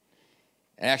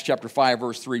 In Acts chapter 5,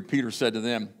 verse 3, Peter said to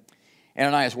them,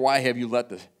 Ananias, why have you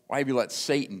let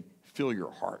Satan fill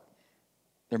your heart?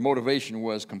 Their motivation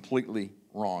was completely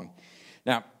wrong.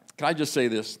 Now, can I just say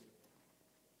this?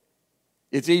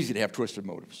 It's easy to have twisted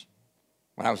motives.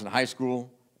 When I was in high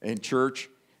school, in church,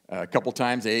 a couple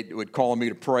times they would call on me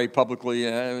to pray publicly.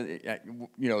 We're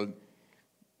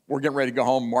getting ready to go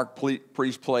home. Mark,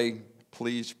 please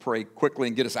pray quickly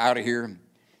and get us out of here.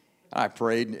 I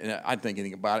prayed, and I didn't think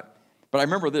anything about it. But I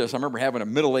remember this. I remember having a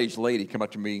middle-aged lady come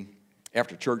up to me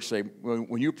after church say,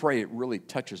 when you pray, it really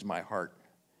touches my heart.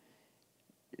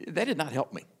 That did not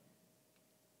help me.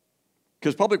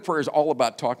 Because public prayer is all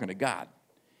about talking to God.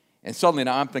 And suddenly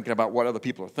now I'm thinking about what other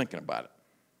people are thinking about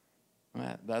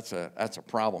it. That's a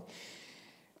problem.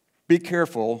 Be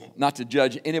careful not to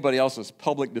judge anybody else's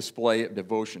public display of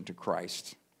devotion to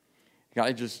Christ.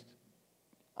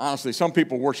 Honestly, some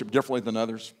people worship differently than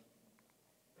others.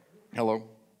 Hello?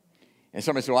 And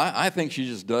somebody said, well, I think she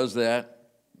just does that,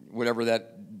 whatever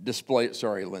that display,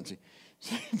 sorry, Lindsay,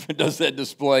 does that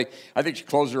display. I think she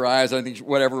closes her eyes. I think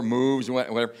whatever moves,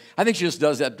 whatever. I think she just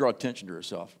does that to draw attention to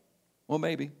herself. Well,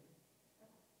 maybe.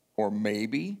 Or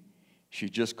maybe she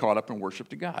just caught up in worship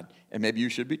to God. And maybe you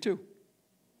should be too.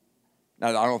 Now,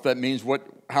 I don't know if that means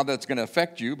how that's going to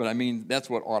affect you, but I mean, that's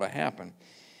what ought to happen.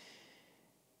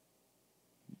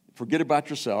 Forget about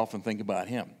yourself and think about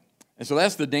him. And so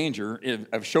that's the danger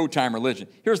of showtime religion.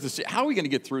 How are we going to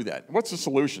get through that? What's the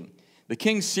solution? The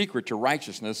king's secret to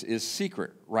righteousness is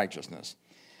secret righteousness.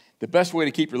 The best way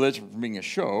to keep religion from being a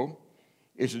show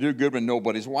is to do good when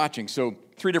nobody's watching. So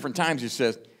 3 different times he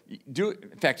says,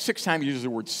 In fact, 6 times he uses the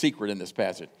word secret in this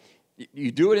passage.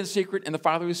 You do it in secret, and the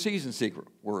Father who sees in secret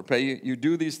will repay you. You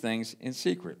do these things in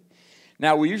secret.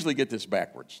 Now, we usually get this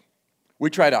backwards. We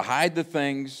try to hide the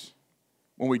things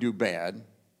when we do bad, and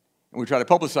we try to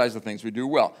publicize the things we do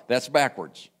well. That's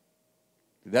backwards.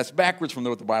 That's backwards from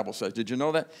what the Bible says. Did you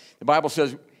know that? The Bible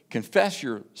says, confess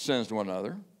your sins to one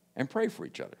another and pray for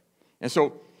each other. And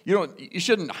so you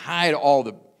shouldn't hide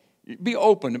be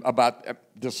open about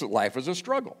this life as a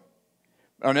struggle.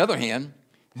 On the other hand,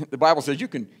 the Bible says you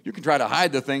can try to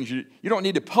hide the things you don't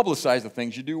need to publicize the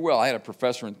things you do well. I had a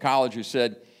professor in college who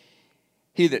said,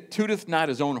 he that tooteth not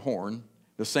his own horn,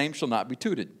 the same shall not be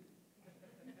tooted.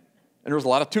 And there was a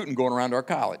lot of tooting going around our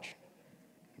college.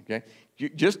 Okay? You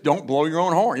just don't blow your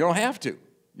own horn. You don't have to.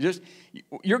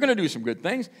 You're going to do some good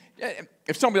things.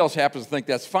 If somebody else happens to think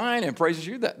that's fine and praises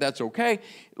you, that's okay, as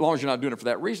long as you're not doing it for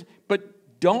that reason.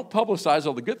 But don't publicize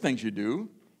all the good things you do.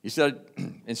 He said,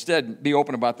 instead, be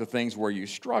open about the things where you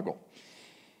struggle.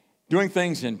 Doing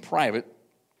things in private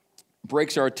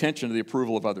breaks our attention to the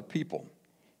approval of other people.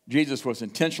 Jesus was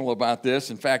intentional about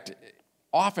this. In fact,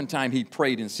 oftentimes he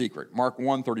prayed in secret. Mark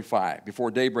 1:35,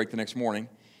 before daybreak the next morning,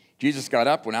 Jesus got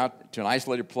up, went out to an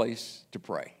isolated place to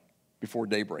pray before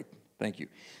daybreak. Thank you.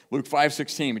 Luke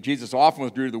 5:16, but Jesus often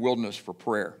withdrew to the wilderness for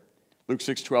prayer. Luke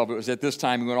 6:12, it was at this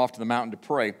time he went off to the mountain to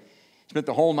pray. Spent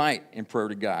the whole night in prayer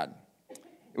to God.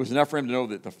 It was enough for him to know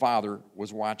that the Father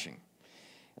was watching.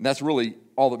 And that's really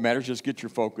all that matters. Just get your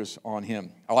focus on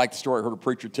him. I like the story I heard a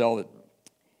preacher tell that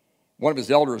one of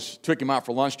his elders took him out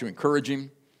for lunch to encourage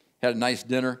him, had a nice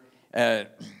dinner.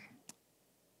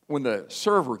 When the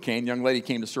server came, the young lady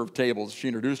came to serve tables, she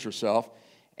introduced herself,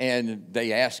 and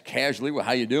they asked casually, well,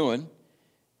 how you doing?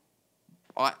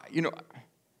 I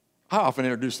often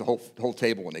introduce the whole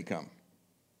table when they come.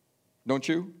 Don't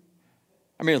you?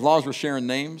 I mean, as long as we're sharing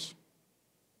names.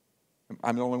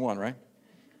 I'm the only one, right?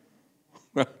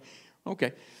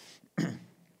 Okay.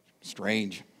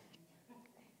 Strange.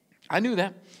 I knew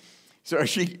that. So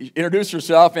she introduced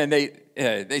herself, and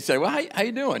they said, well, how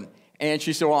you doing? And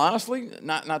she said, well, honestly,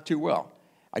 not too well.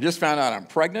 I just found out I'm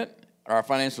pregnant. Our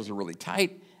finances are really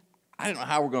tight. I don't know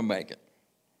how we're going to make it.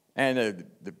 And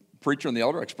the preacher and the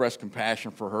elder expressed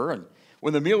compassion for her. And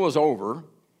when the meal was over,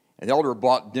 and the elder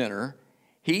bought dinner,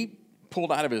 he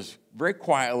pulled out of very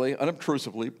quietly,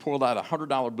 unobtrusively, pulled out a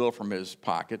 $100 bill from his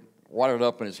pocket, wadded it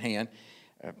up in his hand,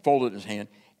 folded it in his hand,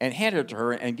 and handed it to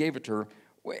her and gave it to her.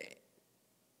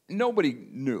 Nobody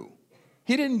knew.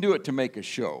 He didn't do it to make a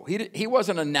show. He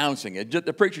wasn't announcing it.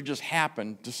 The preacher just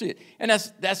happened to see it. And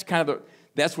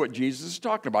that's what Jesus is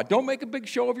talking about. Don't make a big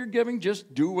show of your giving.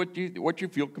 Just do what you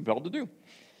feel compelled to do.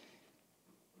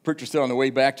 The preacher said on the way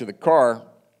back to the car,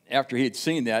 after he had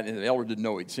seen that, and the elder didn't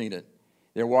know he'd seen it,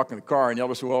 they were walking in the car, and the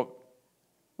elder said, well,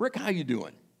 Rick, how you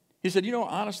doing? He said,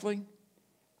 honestly,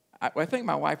 I think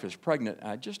my wife is pregnant, and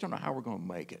I just don't know how we're going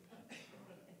to make it.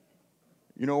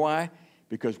 You know why?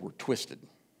 Because we're twisted.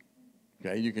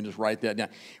 Okay, you can just write that down.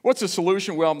 What's the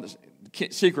solution? Well,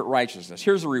 secret righteousness.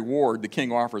 Here's the reward the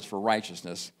king offers for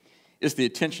righteousness. It's the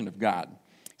attention of God.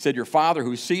 He said, your Father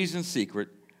who sees in secret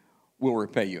will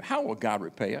repay you. How will God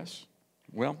repay us?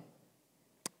 Well,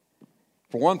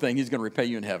 for one thing, he's going to repay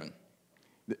you in heaven.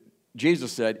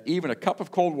 Jesus said, even a cup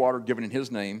of cold water given in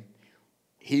his name,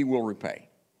 he will repay.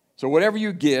 So whatever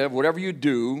you give, whatever you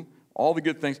do, all the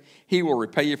good things, he will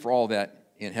repay you for all that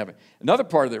in heaven. Another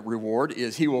part of the reward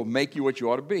is he will make you what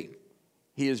you ought to be.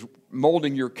 He is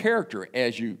molding your character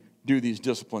as you do these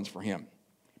disciplines for him.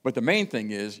 But the main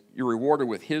thing is you're rewarded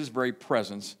with his very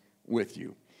presence with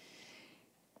you.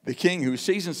 The king who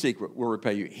sees in secret will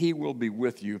repay you. He will be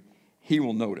with you. He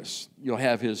will notice. You'll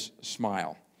have his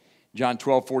smile. John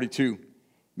 12:42.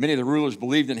 Many of the rulers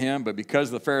believed in him, but because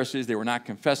of the Pharisees, they were not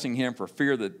confessing him for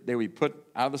fear that they would be put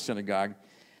out of the synagogue.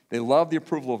 They loved the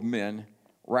approval of men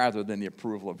rather than the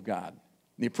approval of God.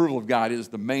 The approval of God is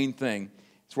the main thing.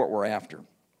 It's what we're after.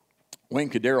 Wayne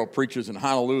Cadero preaches in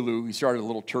Honolulu. He started a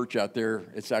little church out there.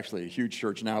 It's actually a huge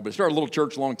church now, but he started a little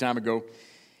church a long time ago.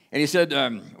 And he said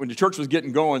when the church was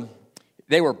getting going,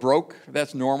 they were broke.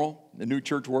 That's normal. The new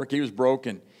church work, he was broke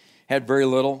and had very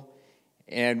little.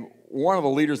 And one of the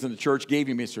leaders in the church gave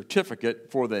him a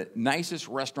certificate for the nicest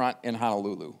restaurant in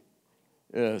Honolulu.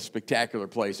 A spectacular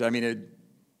place. I mean,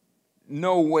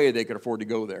 no way they could afford to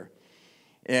go there.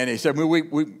 And he said,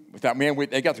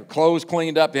 they got their clothes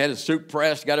cleaned up. They had his suit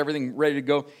pressed, got everything ready to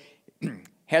go.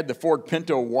 Had the Ford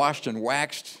Pinto washed and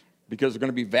waxed because there's going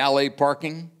to be valet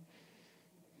parking.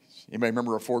 Anybody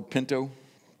remember a Ford Pinto?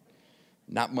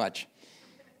 Not much.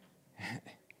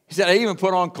 He said, I even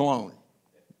put on cologne.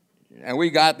 And we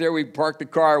got there, we parked the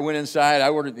car, went inside.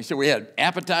 He said we had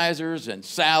appetizers and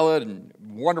salad and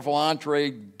wonderful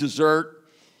entree, dessert.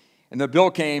 And the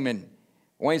bill came, and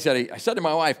Wayne said, I said to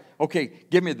my wife, okay,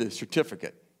 give me the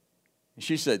certificate. And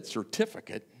she said,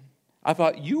 certificate? I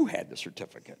thought you had the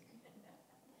certificate.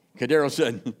 Cadero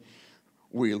said,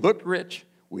 we looked rich,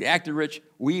 we acted rich,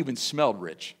 we even smelled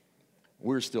rich.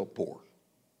 We're still poor.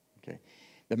 Okay.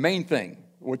 The main thing,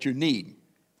 what you need,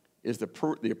 is the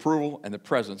approval and the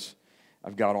presence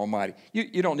of God Almighty.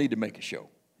 You don't need to make a show.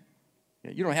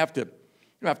 You don't have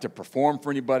to perform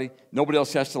for anybody. Nobody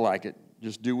else has to like it.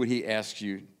 Just do what he asks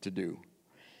you to do.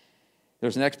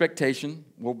 There's an expectation.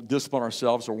 We'll discipline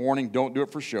ourselves. A warning, don't do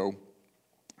it for show.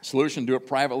 Solution, do it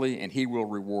privately, and he will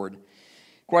reward.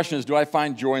 Question is, do I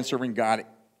find joy in serving God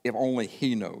if only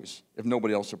he knows, if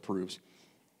nobody else approves?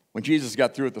 When Jesus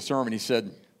got through with the sermon, he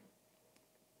said,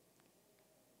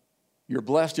 you're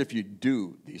blessed if you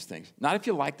do these things. Not if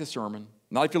you like the sermon,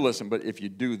 not if you listen, but if you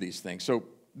do these things. So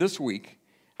this week,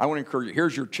 I want to encourage you.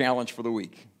 Here's your challenge for the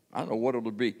week. I don't know what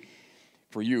it'll be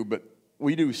for you, but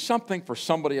we do something for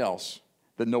somebody else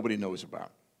that nobody knows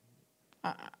about.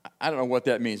 I don't know what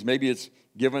that means. Maybe it's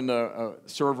giving a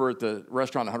server at the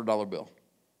restaurant a $100 bill.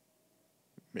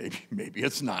 Maybe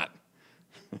it's not.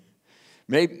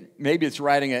 Maybe it's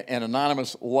writing an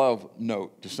anonymous love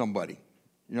note to somebody.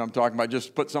 You know what I'm talking about?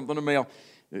 Just put something in the mail.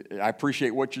 I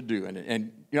appreciate what you do.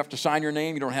 And you have to sign your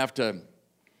name. You don't have to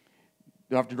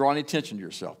draw any attention to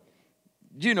yourself.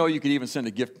 Do you know you could even send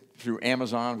a gift through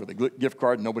Amazon with a gift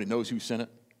card and nobody knows who sent it?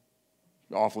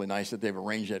 Awfully nice that they've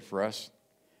arranged that for us.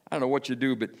 I don't know what you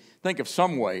do, but think of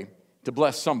some way to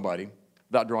bless somebody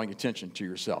without drawing attention to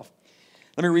yourself.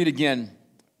 Let me read again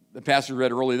the passage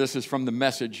read earlier. This is from the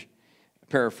Message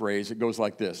paraphrase. It goes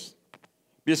like this.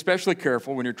 Be especially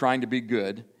careful when you're trying to be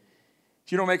good, so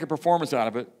you don't make a performance out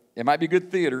of it. It might be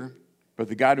good theater, but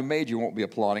the God who made you won't be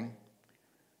applauding.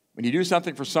 When you do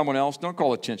something for someone else, don't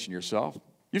call attention to yourself.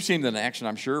 You've seen them in action,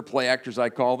 I'm sure. Play actors, I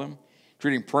call them.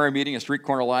 Treating prayer meeting, a street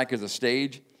corner like as a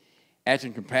stage.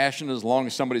 Acting compassionate as long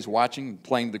as somebody's watching and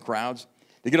playing to the crowds.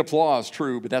 They get applause,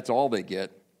 true, but that's all they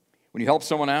get. When you help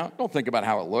someone out, don't think about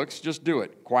how it looks. Just do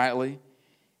it quietly,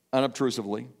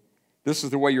 unobtrusively. This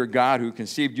is the way your God, who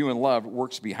conceived you in love,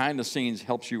 works behind the scenes,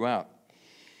 helps you out.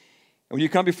 And when you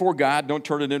come before God, don't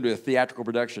turn it into a theatrical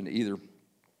production either.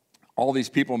 All these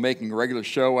people making a regular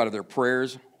show out of their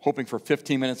prayers, hoping for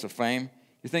 15 minutes of fame.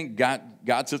 You think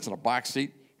God sits in a box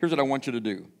seat? Here's what I want you to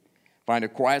do. Find a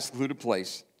quiet, secluded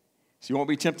place so you won't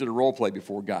be tempted to role play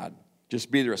before God. Just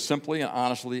be there as simply and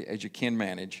honestly as you can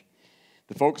manage.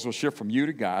 The focus will shift from you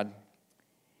to God,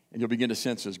 and you'll begin to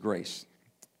sense His grace.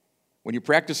 When you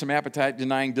practice some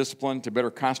appetite-denying discipline to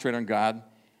better concentrate on God,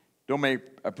 don't make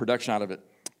a production out of it.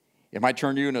 It might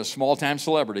turn you into a small-time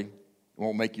celebrity. It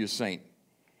won't make you a saint.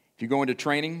 If you go into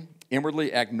training,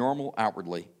 inwardly act normal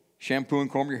outwardly. Shampoo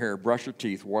and comb your hair, brush your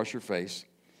teeth, wash your face.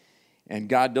 And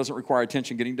God doesn't require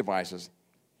attention-getting devices.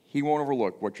 He won't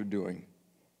overlook what you're doing.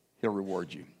 He'll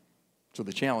reward you. So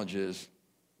the challenge is,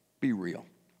 be real.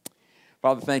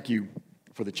 Father, thank you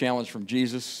for the challenge from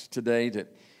Jesus today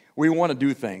that we want to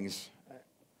do things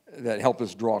that help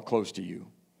us draw close to you.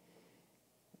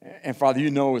 And Father,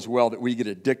 you know as well that we get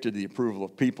addicted to the approval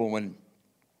of people. When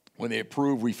they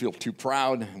approve, we feel too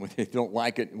proud. When they don't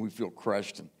like it, we feel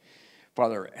crushed. And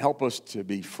Father, help us to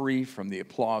be free from the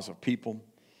applause of people,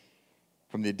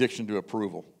 from the addiction to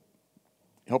approval.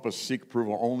 Help us seek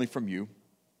approval only from you.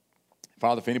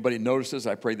 Father, if anybody notices,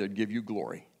 I pray they'd give you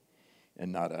glory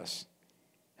and not us.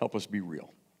 Help us be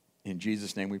real. In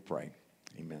Jesus' name we pray.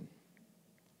 Amen.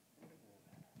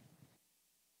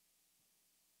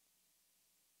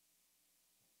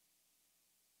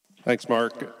 Thanks,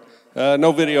 Mark.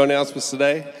 No video announcements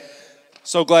today.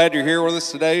 So glad you're here with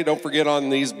us today. Don't forget on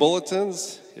these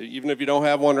bulletins, even if you don't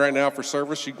have one right now for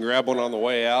service, you can grab one on the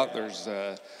way out. There's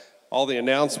all the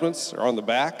announcements are on the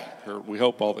back, or we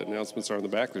hope all the announcements are on the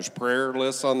back. There's prayer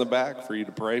lists on the back for you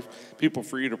to pray, people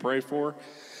for you to pray for.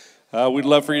 We'd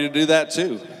love for you to do that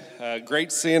too.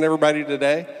 Great seeing everybody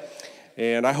today,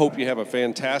 and I hope you have a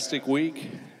fantastic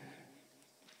week.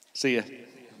 See ya.